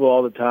tell people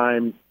all the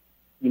time,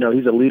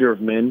 he's a leader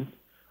of men,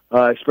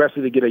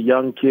 especially to get a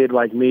young kid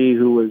like me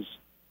who was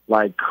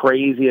like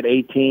crazy at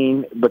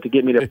 18, but to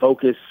get me to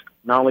focus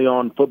not only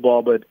on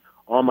football but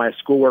on my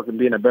schoolwork and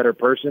being a better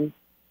person.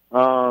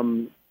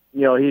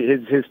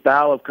 His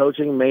style of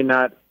coaching may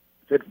not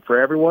fit for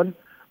everyone,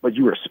 but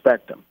you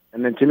respect him.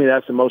 And then to me,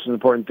 that's the most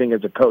important thing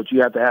as a coach.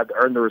 You have to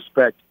earn the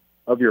respect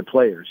of your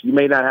players. You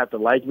may not have to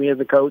like me as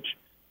a coach.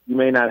 You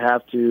may not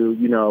have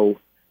to,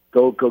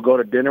 go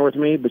to dinner with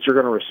me, but you're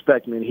going to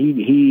respect me. And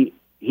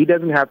he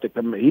doesn't have to.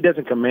 He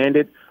doesn't command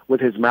it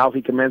with his mouth.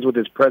 He commands with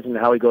his presence and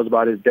how he goes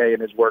about his day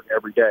and his work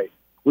every day.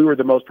 We were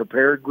the most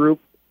prepared group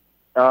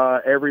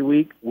every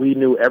week. We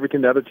knew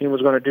everything the other team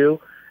was going to do.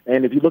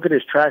 And if you look at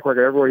his track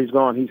record, everywhere he's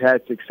gone, he's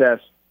had success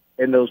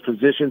in those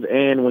positions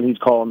and when he's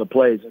calling the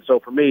plays. And so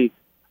for me,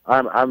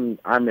 I'm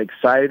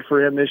excited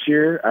for him this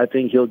year. I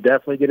think he'll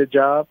definitely get a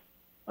job.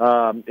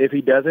 If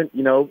he doesn't,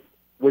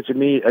 which to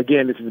me,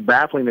 again, this is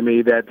baffling to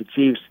me that the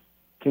Chiefs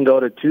can go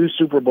to 2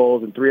 Super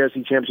Bowls and 3 FC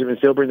championships and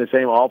still bring the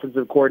same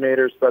offensive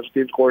coordinator, special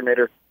teams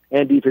coordinator,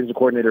 and defensive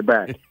coordinator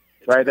back.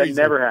 Right? That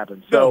never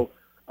happens. So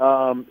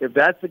if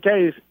that's the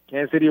case,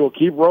 Kansas City will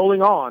keep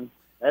rolling on,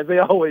 as they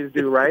always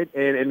do, right?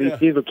 And these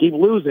teams will keep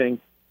losing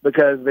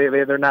because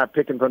they're not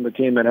picking from the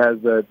team that has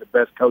the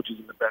best coaches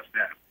and the best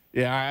staff.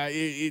 Yeah,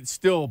 it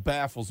still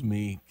baffles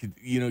me.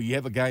 You know, you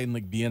have a guy in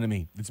like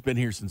Bieniemy that's been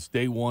here since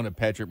day one of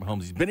Patrick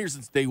Mahomes. He's been here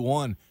since day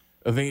one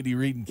of Andy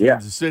Reid in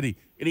Kansas City,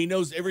 and he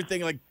knows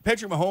everything. Like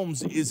Patrick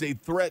Mahomes is a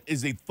threat,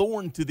 is a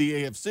thorn to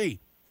the AFC.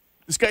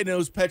 This guy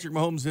knows Patrick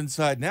Mahomes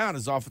inside and out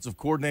as offensive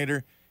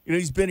coordinator. You know,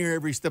 he's been here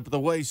every step of the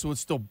way, so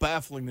it's still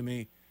baffling to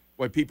me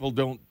why people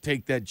don't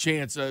take that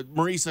chance.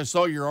 Maurice, I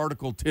saw your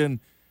article,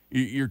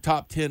 your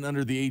top 10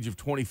 under the age of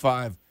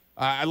 25.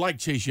 I like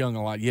Chase Young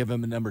a lot. You have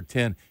him at number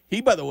 10. He,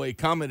 by the way,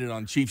 commented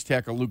on Chiefs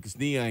tackle Lucas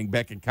Niang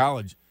back in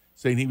college,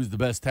 saying he was the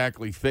best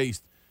tackle he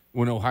faced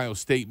when Ohio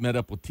State met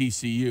up with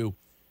TCU.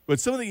 But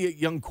some of the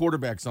young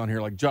quarterbacks on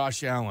here, like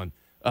Josh Allen,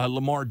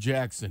 Lamar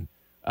Jackson,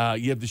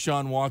 you have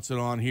Deshaun Watson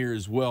on here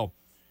as well.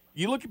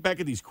 You look back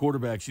at these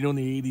quarterbacks, you know, in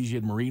the 80s, you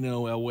had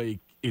Marino, Elway,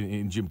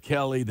 and Jim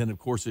Kelly. Then, of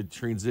course, it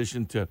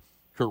transitioned to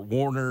Kurt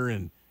Warner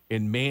and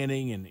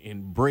Manning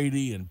and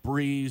Brady and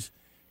Breeze.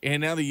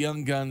 And now the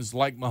young guns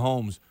like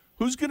Mahomes.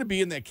 Who's going to be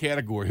in that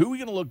category? Who are we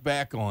going to look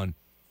back on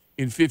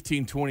in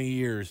 15, 20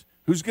 years?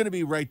 Who's going to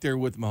be right there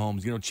with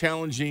Mahomes? You know,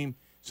 challenging.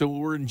 So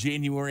we're in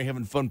January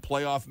having fun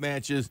playoff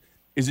matches.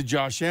 Is it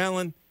Josh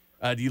Allen?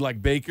 Do you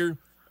like Baker?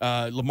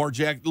 Lamar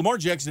Jackson? Lamar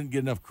Jackson didn't get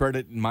enough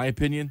credit, in my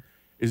opinion.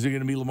 Is it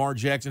going to be Lamar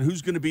Jackson?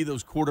 Who's going to be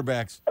those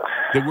quarterbacks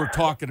that we're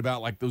talking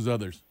about like those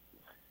others?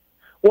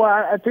 Well,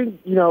 I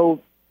think, you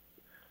know,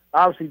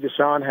 obviously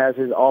Deshaun has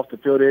his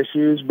off-the-field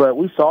issues, but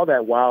we saw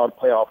that wild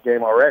playoff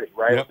game already,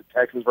 right? Yep. The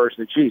Texans versus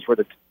the Chiefs, where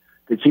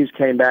the Chiefs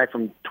came back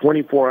from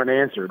 24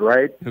 unanswered,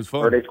 right? It was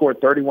fun. Or they scored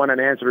 31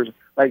 unanswered.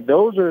 Like,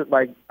 those are,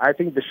 like, I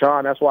think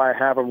Deshaun, that's why I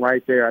have him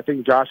right there. I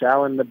think Josh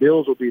Allen and the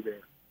Bills will be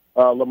there.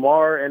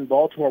 Lamar and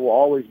Baltimore will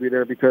always be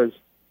there because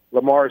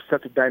Lamar is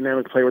such a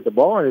dynamic player with the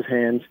ball in his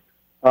hands.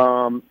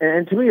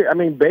 And to me, I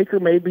mean, Baker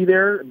may be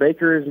there.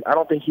 I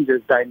don't think he's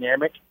as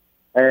dynamic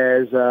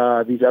as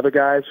these other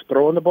guys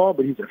throwing the ball,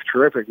 but he's a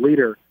terrific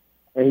leader,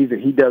 and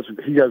he does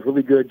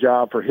really good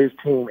job for his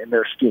team and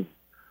their scheme.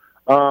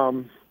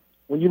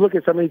 When you look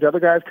at some of these other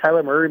guys,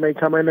 Kyler Murray may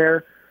come in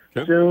there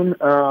soon.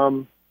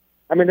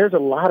 I mean, there's a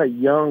lot of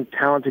young,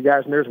 talented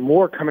guys, and there's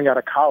more coming out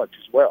of college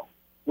as well,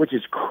 which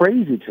is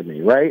crazy to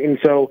me, right? And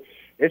so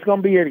it's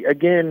going to be,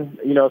 again,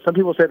 you know, some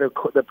people say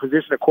the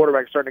position of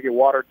quarterback is starting to get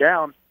watered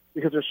down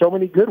because there's so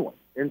many good ones.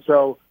 And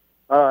so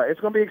it's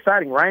going to be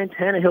exciting. Ryan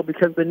Tannehill,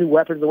 because of the new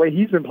weapons, the way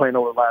he's been playing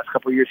over the last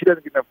couple of years, he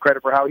doesn't get enough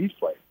credit for how he's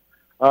played.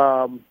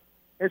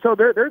 And so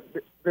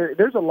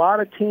there's a lot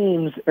of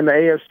teams in the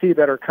AFC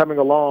that are coming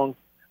along.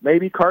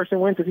 Maybe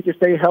Carson Wentz, if he can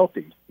stay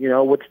healthy, you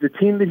know, with the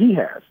team that he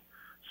has.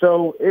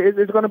 So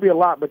it's going to be a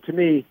lot. But to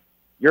me,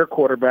 your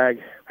quarterback,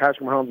 Patrick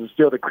Mahomes, is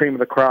still the cream of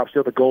the crop,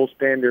 still the gold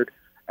standard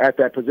at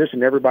that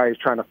position. Everybody's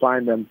trying to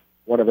find them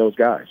one of those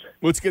guys.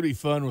 Well, it's going to be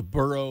fun with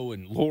Burrow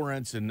and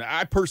Lawrence, and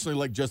I personally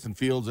like Justin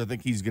Fields. I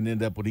think he's going to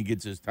end up, when he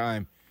gets his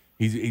time,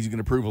 he's going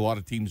to prove a lot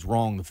of teams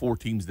wrong, the 4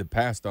 teams that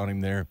passed on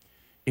him there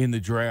in the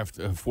draft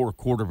for a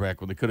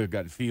quarterback when they could have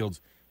gotten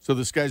Fields. So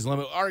the sky's the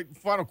limit. All right,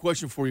 final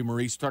question for you,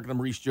 Maurice. Talking to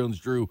Maurice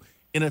Jones-Drew,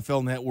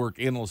 NFL Network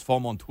analyst. Follow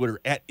him on Twitter,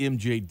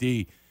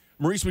 @MJD.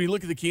 Maurice, when you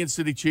look at the Kansas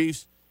City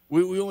Chiefs,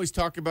 we always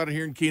talk about it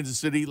here in Kansas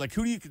City. Like,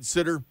 who do you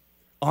consider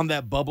on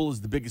that bubble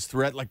as the biggest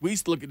threat? Like, we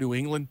used to look at New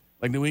England.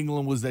 Like, New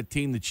England was that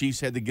team the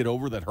Chiefs had to get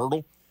over, that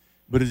hurdle.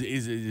 But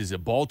is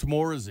it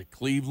Baltimore? Is it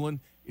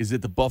Cleveland? Is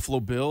it the Buffalo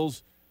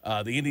Bills?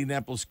 The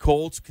Indianapolis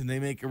Colts? Can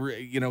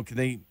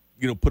they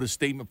put a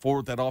statement forward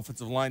with that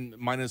offensive line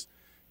minus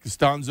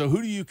Costanzo?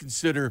 Who do you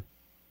consider,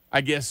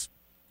 I guess,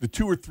 the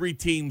 2 or 3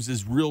 teams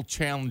as real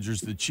challengers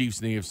to the Chiefs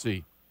in the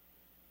AFC?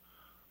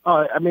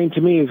 I mean,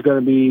 to me, it's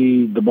going to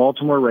be the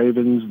Baltimore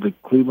Ravens, the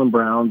Cleveland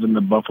Browns, and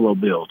the Buffalo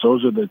Bills.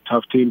 Those are the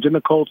tough teams. And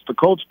the Colts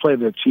play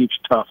the Chiefs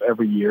tough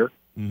every year.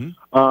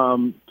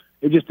 Mm-hmm.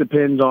 It just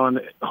depends on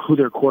who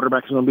their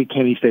quarterback is going to be.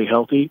 Can he stay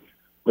healthy?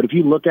 But if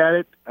you look at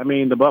it, I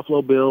mean, the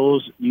Buffalo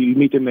Bills, you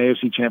meet them in the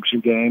AFC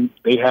Championship game.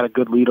 They had a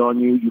good lead on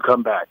you. You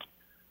come back.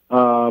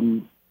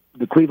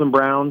 The Cleveland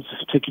Browns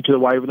took you to the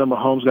wire. Even though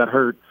Mahomes got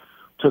hurt,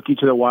 took you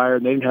to the wire.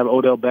 And they didn't have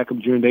Odell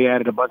Beckham Jr. They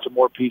added a bunch of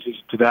more pieces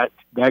to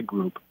that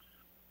group.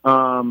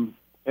 And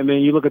then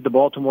you look at the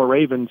Baltimore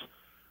Ravens.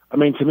 I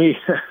mean, to me,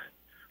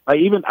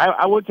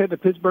 I would say the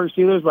Pittsburgh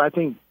Steelers, but I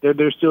think they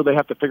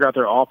have to figure out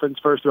their offense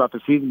first throughout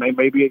the season. They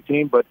may be a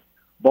team, but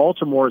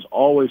Baltimore is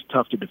always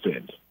tough to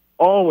defend.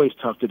 Always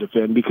tough to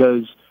defend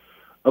because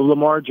of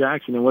Lamar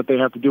Jackson and what they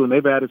have to do. And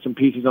they've added some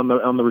pieces on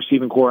the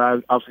receiving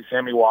core. Obviously,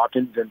 Sammy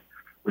Watkins and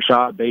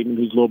Rashad Bateman,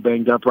 who's a little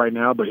banged up right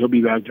now, but he'll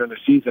be back during the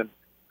season.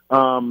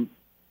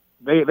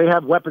 They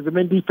have weapons, and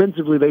then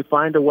defensively they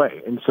find a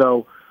way. And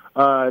so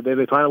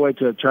they find a way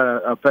to try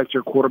to affect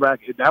your quarterback.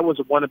 That was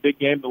one of the big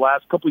games the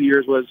last couple of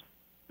years was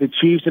the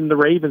Chiefs and the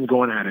Ravens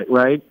going at it,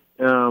 right?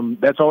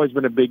 That's always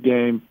been a big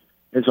game.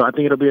 And so I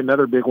think it'll be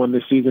another big one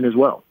this season as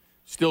well.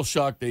 Still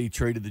shocked they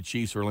traded the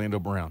Chiefs for Orlando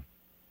Brown.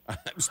 I'm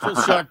still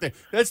shocked.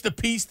 That's the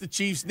piece the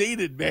Chiefs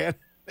needed, man.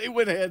 They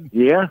went ahead.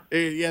 Yeah.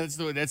 Yeah,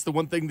 that's the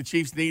one thing the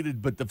Chiefs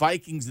needed. But the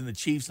Vikings and the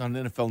Chiefs on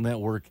NFL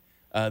Network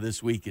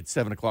this week at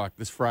 7 o'clock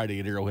this Friday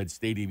at Arrowhead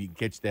Stadium. You can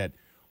catch that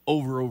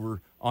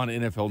over on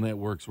NFL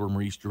Networks, where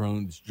Maurice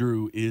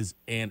Jones-Drew is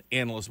an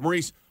analyst.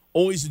 Maurice,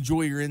 always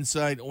enjoy your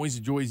insight. Always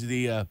enjoys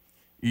the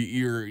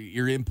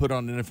your input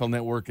on NFL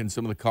Network and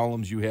some of the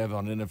columns you have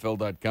on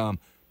NFL.com.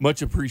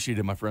 Much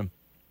appreciated, my friend.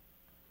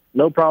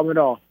 No problem at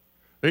all.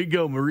 There you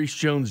go, Maurice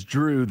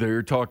Jones-Drew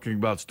there talking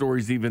about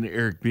stories, even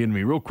Eric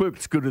Bieniemy. Real quick,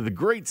 let's go to the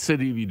great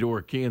city of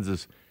Eudora,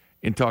 Kansas,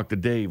 and talk to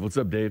Dave. What's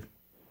up, Dave?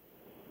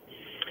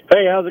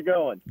 Hey, how's it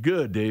going?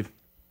 Good, Dave.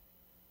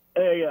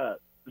 Hey,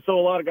 so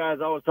a lot of guys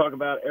always talk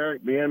about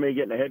Eric Bieniemy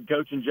getting a head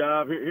coaching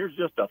job. Here's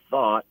just a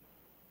thought.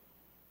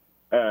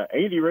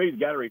 Andy Reid's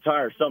got to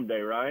retire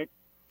someday, right?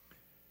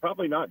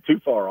 Probably not too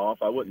far off,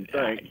 I wouldn't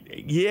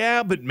think.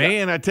 Yeah, but,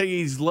 man, I tell you,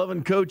 he's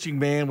loving coaching,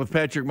 man, with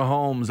Patrick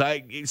Mahomes.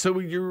 So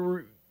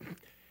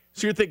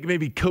you're thinking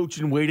maybe coach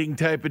and waiting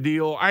type of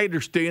deal. I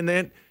understand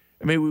that.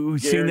 I mean, we've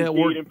seen that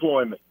work.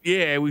 Employment.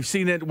 Yeah, we've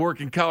seen that work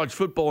in college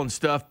football and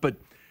stuff. But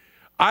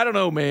I don't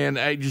know, man.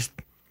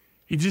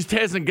 He just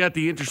hasn't got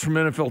the interest from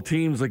NFL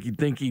teams like you'd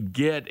think he'd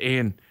get.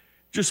 And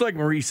just like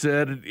Maurice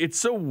said, it's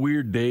so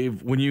weird,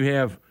 Dave, when you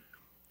have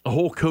a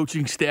whole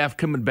coaching staff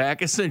coming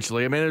back.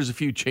 Essentially, I mean, there's a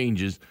few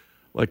changes.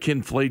 Like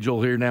Ken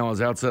Flagel here now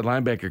as outside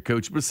linebacker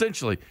coach. But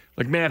essentially,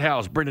 like Matt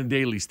House, Brendan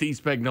Daly, Steve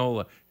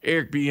Spagnuolo,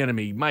 Eric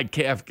Bieniemy, Mike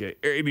Kafka,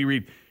 Andy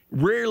Reid.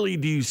 Rarely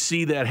do you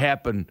see that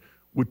happen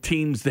with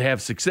teams that have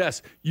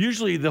success.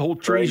 Usually the whole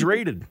tree's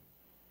rated.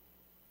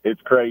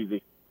 It's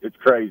crazy. It's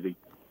crazy.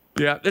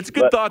 Yeah, that's a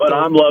good thought, but though.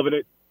 I'm loving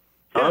it.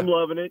 Yeah. I'm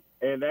loving it,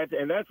 and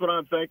that's what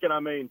I'm thinking. I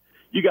mean,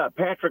 you got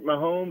Patrick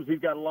Mahomes. He's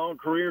got a long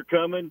career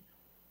coming.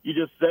 You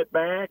just sit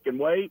back and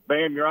wait.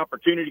 Bam, your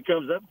opportunity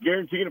comes up.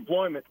 Guaranteed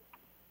employment.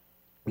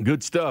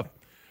 Good stuff.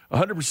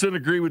 100%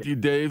 agree with you,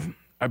 Dave.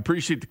 I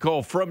appreciate the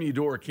call from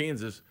Eudora,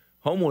 Kansas,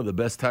 home one of the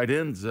best tight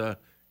ends,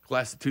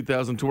 class of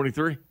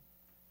 2023.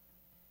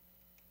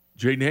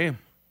 Jaden Ham,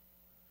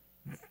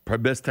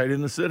 probably best tight end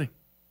in the city.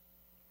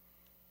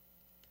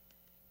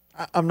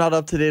 I'm not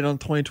up to date on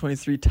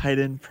 2023 tight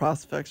end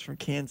prospects from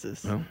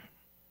Kansas. No.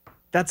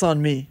 That's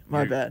on me.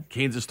 My bad.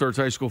 Kansas starts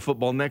high school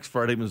football next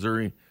Friday,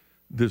 Missouri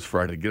this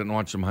Friday. Get out and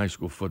watch some high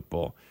school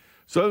football.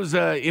 So it was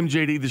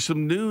MJD. There's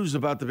some news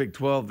about the Big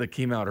 12 that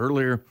came out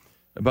earlier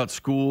about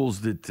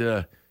schools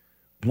that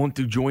want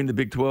to join the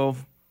Big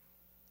 12.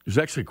 There's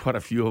actually quite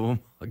a few of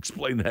them. I'll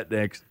explain that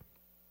next.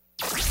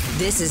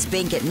 This is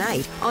Bink at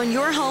Night on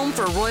your home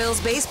for Royals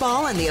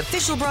baseball and the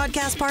official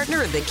broadcast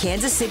partner of the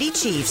Kansas City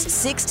Chiefs,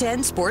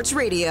 610 Sports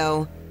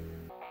Radio.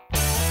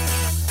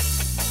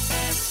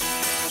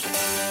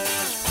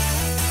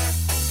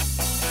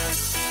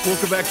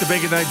 Welcome back to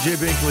Bink at Night. Jay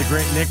Binkley,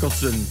 Grant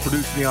Nicholson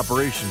producing the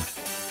operation.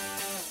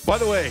 By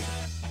the way,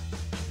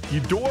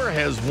 Eudora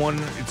has one.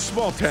 It's a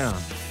small town,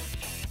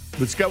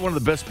 but it's got one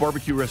of the best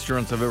barbecue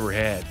restaurants I've ever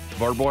had.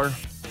 Barbed Wire.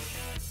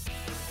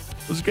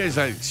 Those guys,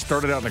 I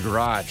started out in the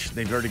garage.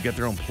 They've already got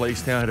their own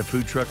place now, had a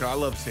food truck. I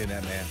love seeing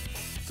that, man.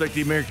 It's like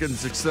the American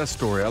success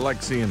story. I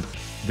like seeing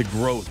the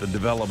growth and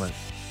development.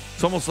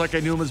 It's almost like I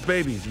knew them as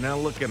babies. And now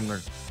look at them. They're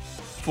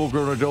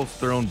full-grown adults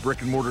with their own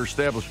brick-and-mortar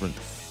establishment.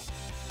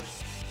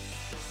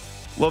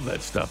 Love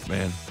that stuff,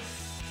 man.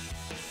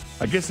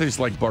 I guess I just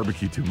like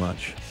barbecue too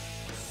much.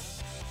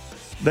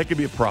 That could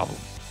be a problem.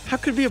 How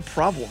could it be a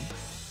problem?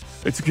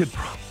 It's a good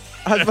problem.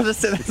 I was about to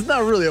say, that's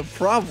not really a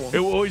problem. It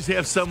will always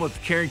have some with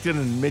Carrington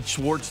and Mitch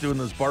Schwartz doing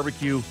those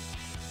barbecue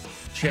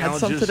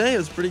challenges. I had some today. It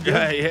was pretty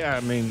good. Yeah. I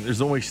mean, there's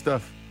always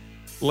stuff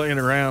laying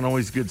around,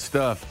 always good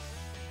stuff,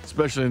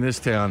 especially in this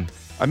town.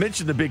 I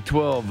mentioned the Big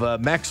 12.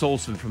 Max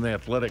Olson from The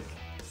Athletic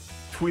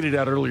tweeted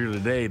out earlier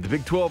today, the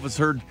Big 12 has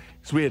heard,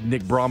 because we had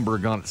Nick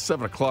Bromberg on at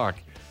 7 o'clock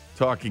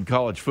talking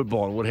college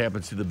football and what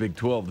happens to the Big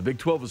 12. The Big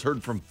 12 has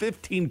heard from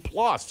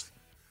 15-plus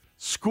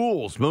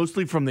schools,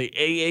 mostly from the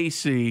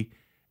AAC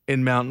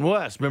in Mountain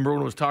West. Remember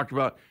when it was talked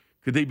about,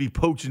 could they be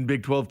poaching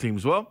Big 12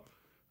 teams? Well,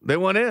 they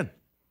went in.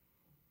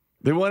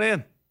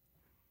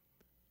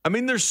 I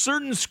mean, there's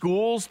certain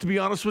schools, to be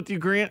honest with you,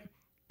 Grant,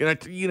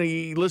 and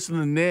you listen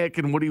to Nick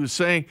and what he was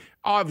saying.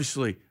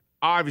 Obviously,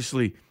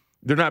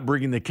 they're not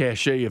bringing the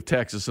cachet of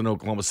Texas and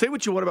Oklahoma. Say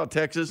what you want about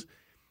Texas,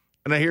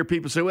 and I hear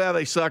people say, well,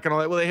 they suck and all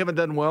that. Well, they haven't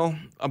done well,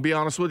 I'll be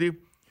honest with you,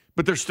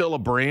 but they're still a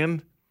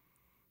brand,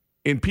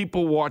 and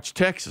people watch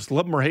Texas.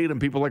 Love them or hate them,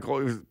 people like.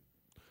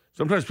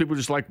 Sometimes people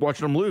just like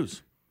watching them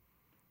lose.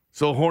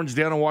 So horns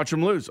down and watch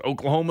them lose.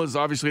 Oklahoma is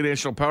obviously a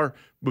national power,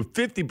 but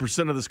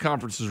 50% of this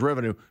conference's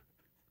revenue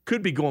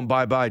could be going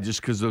bye-bye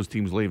just because those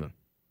teams leaving.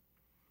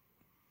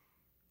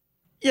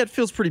 Yeah, it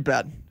feels pretty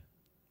bad.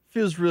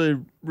 Feels really,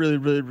 really,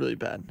 really, really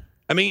bad.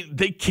 I mean,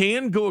 they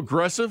can go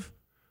aggressive.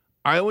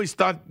 I always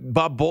thought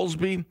Bob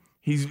Bowlesby,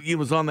 he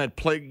was on that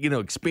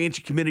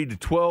expansion committee to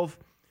 12.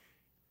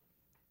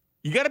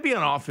 You got to be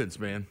on offense,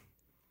 man.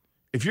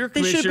 If you're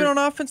they should have been on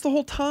offense the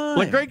whole time.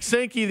 Like Greg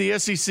Sankey, the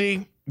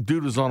SEC,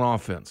 dude was on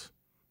offense.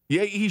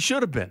 Yeah, he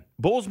should have been.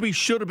 Bowlesby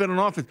should have been on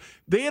offense.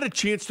 They had a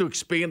chance to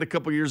expand a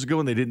couple years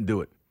ago, and they didn't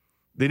do it.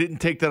 They didn't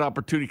take that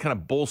opportunity to kind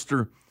of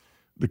bolster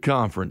the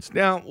conference.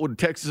 Now, would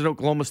Texas and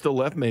Oklahoma still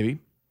left? Maybe.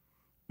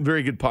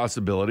 Very good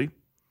possibility.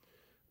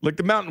 Like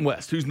the Mountain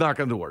West, who's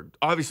knocking on the door?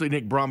 Obviously,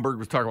 Nick Bromberg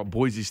was talking about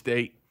Boise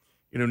State,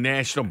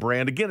 national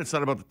brand. Again, it's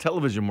not about the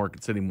television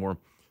markets anymore.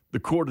 The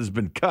cord has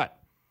been cut.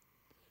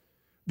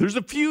 There's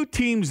a few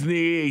teams in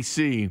the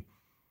AAC.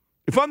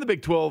 If I'm the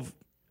Big 12,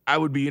 I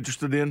would be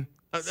interested in.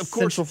 Of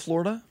course, Central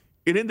Florida?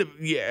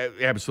 Yeah,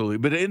 absolutely.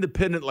 But an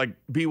independent like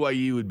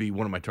BYU would be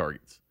one of my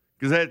targets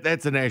because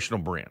that's a national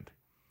brand.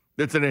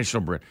 That's a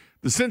national brand.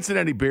 The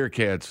Cincinnati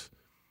Bearcats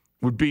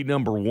would be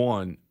number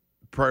one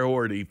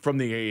priority from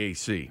the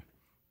AAC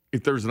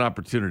if there's an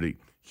opportunity.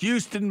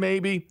 Houston,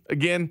 maybe.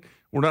 Again,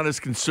 we're not as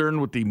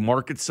concerned with the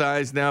market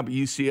size now, but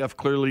UCF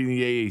clearly in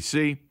the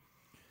AAC.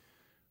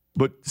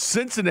 But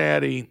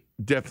Cincinnati,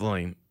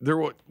 definitely. They're,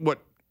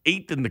 what,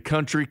 8th in the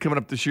country coming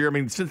up this year? I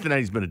mean,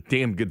 Cincinnati's been a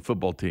damn good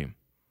football team.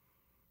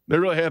 They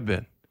really have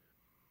been.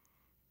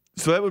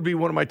 So that would be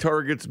one of my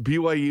targets.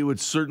 BYU would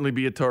certainly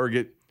be a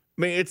target.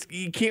 I mean,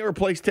 you can't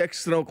replace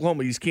Texas and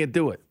Oklahoma. You just can't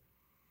do it.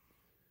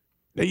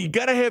 Now, you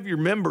got to have your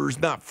members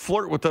not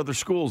flirt with other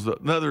schools,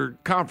 other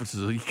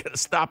conferences. You got to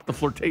stop the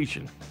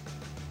flirtation.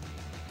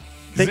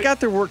 They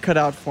got their work cut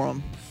out for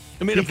them.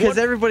 I mean, because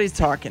everybody's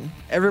talking.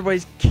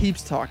 Everybody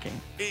keeps talking.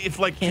 If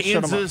like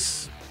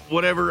Kansas,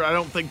 whatever, I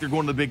don't think they're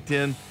going to the Big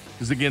Ten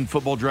because, again,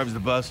 football drives the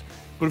bus.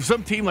 But if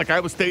some team like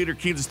Iowa State or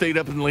Kansas State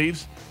up and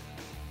leaves,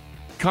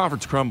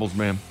 conference crumbles,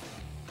 man.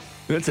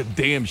 That's a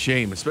damn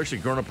shame, especially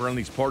growing up around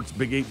these parts,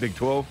 Big 8, Big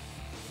 12.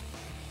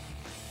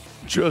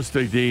 Just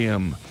a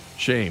damn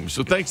shame.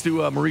 So thanks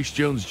to Maurice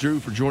Jones-Drew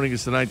for joining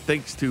us tonight.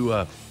 Thanks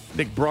to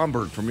Nick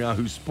Bromberg from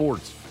Yahoo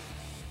Sports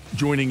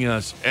joining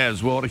us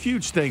as well. And a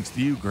huge thanks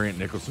to you, Grant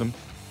Nicholson.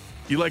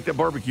 You like that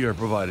barbecue I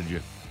provided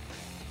you?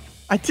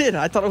 I did.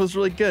 I thought it was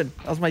really good.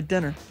 That was my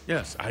dinner.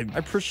 Yes. I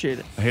appreciate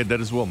it. I had that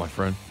as well, my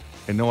friend.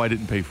 And no, I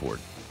didn't pay for it.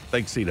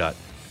 Thanks, C-Dot.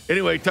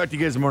 Anyway, talk to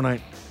you guys tomorrow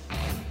night.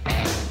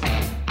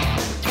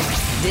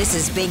 This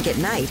is Bink at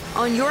Night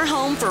on your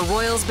home for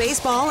Royals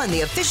baseball and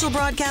the official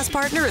broadcast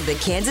partner of the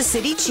Kansas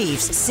City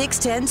Chiefs,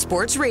 610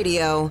 Sports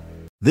Radio.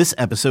 This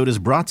episode is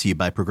brought to you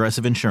by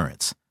Progressive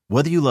Insurance.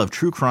 Whether you love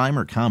true crime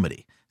or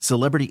comedy,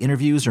 celebrity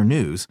interviews or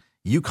news,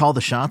 you call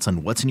the shots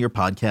on what's in your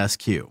podcast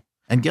queue.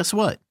 And guess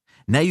what?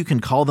 Now you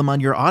can call them on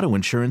your auto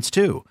insurance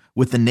too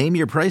with the Name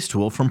Your Price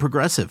tool from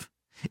Progressive.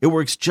 It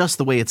works just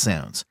the way it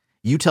sounds.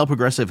 You tell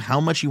Progressive how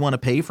much you want to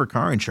pay for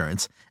car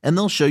insurance, and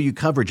they'll show you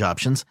coverage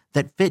options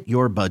that fit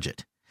your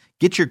budget.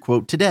 Get your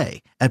quote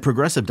today at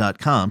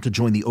Progressive.com to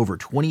join the over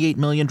 28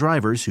 million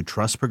drivers who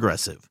trust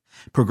Progressive.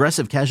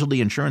 Progressive Casualty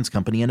Insurance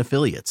Company and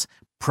Affiliates.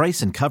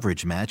 Price and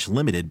coverage match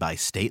limited by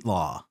state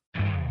law.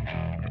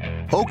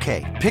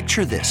 Okay,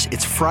 picture this.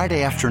 It's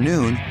Friday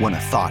afternoon when a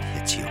thought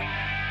hits you.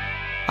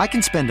 I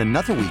can spend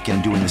another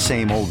weekend doing the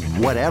same old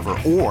whatever,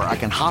 or I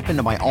can hop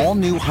into my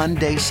all-new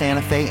Hyundai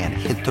Santa Fe and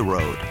hit the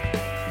road.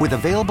 With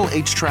available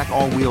H-Track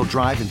all-wheel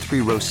drive and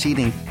 3-row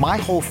seating, my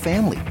whole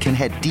family can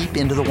head deep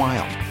into the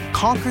wild.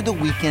 Conquer the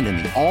weekend in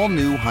the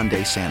all-new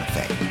Hyundai Santa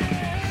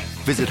Fe.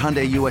 Visit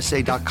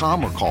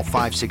HyundaiUSA.com or call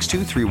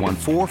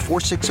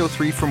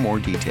 562-314-4603 for more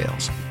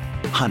details.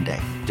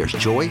 Hyundai, there's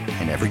joy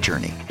in every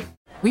journey.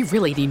 We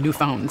really need new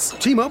phones.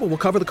 T-Mobile will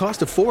cover the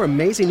cost of 4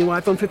 amazing new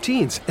iPhone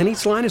 15s, and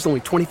each line is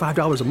only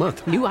 $25 a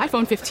month. New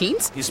iPhone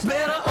 15s? It's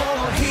better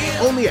over here.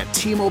 Only at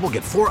T-Mobile,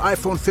 get 4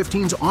 iPhone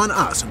 15s on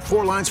us and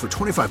 4 lines for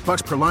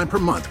 $25 per line per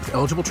month with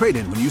eligible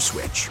trade-in when you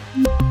switch.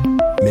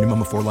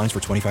 Minimum of 4 lines for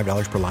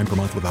 $25 per line per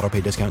month with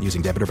autopay discount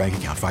using debit or bank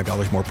account.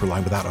 $5 more per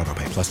line without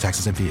autopay, plus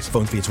taxes and fees.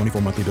 Phone fee at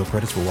 24 monthly bill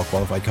credits for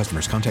well-qualified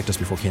customers. Contact us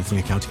before canceling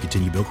account to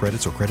continue bill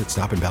credits or credit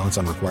stop and balance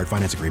on required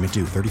finance agreement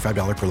due.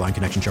 $35 per line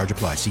connection charge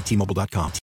applies. See T-Mobile.com.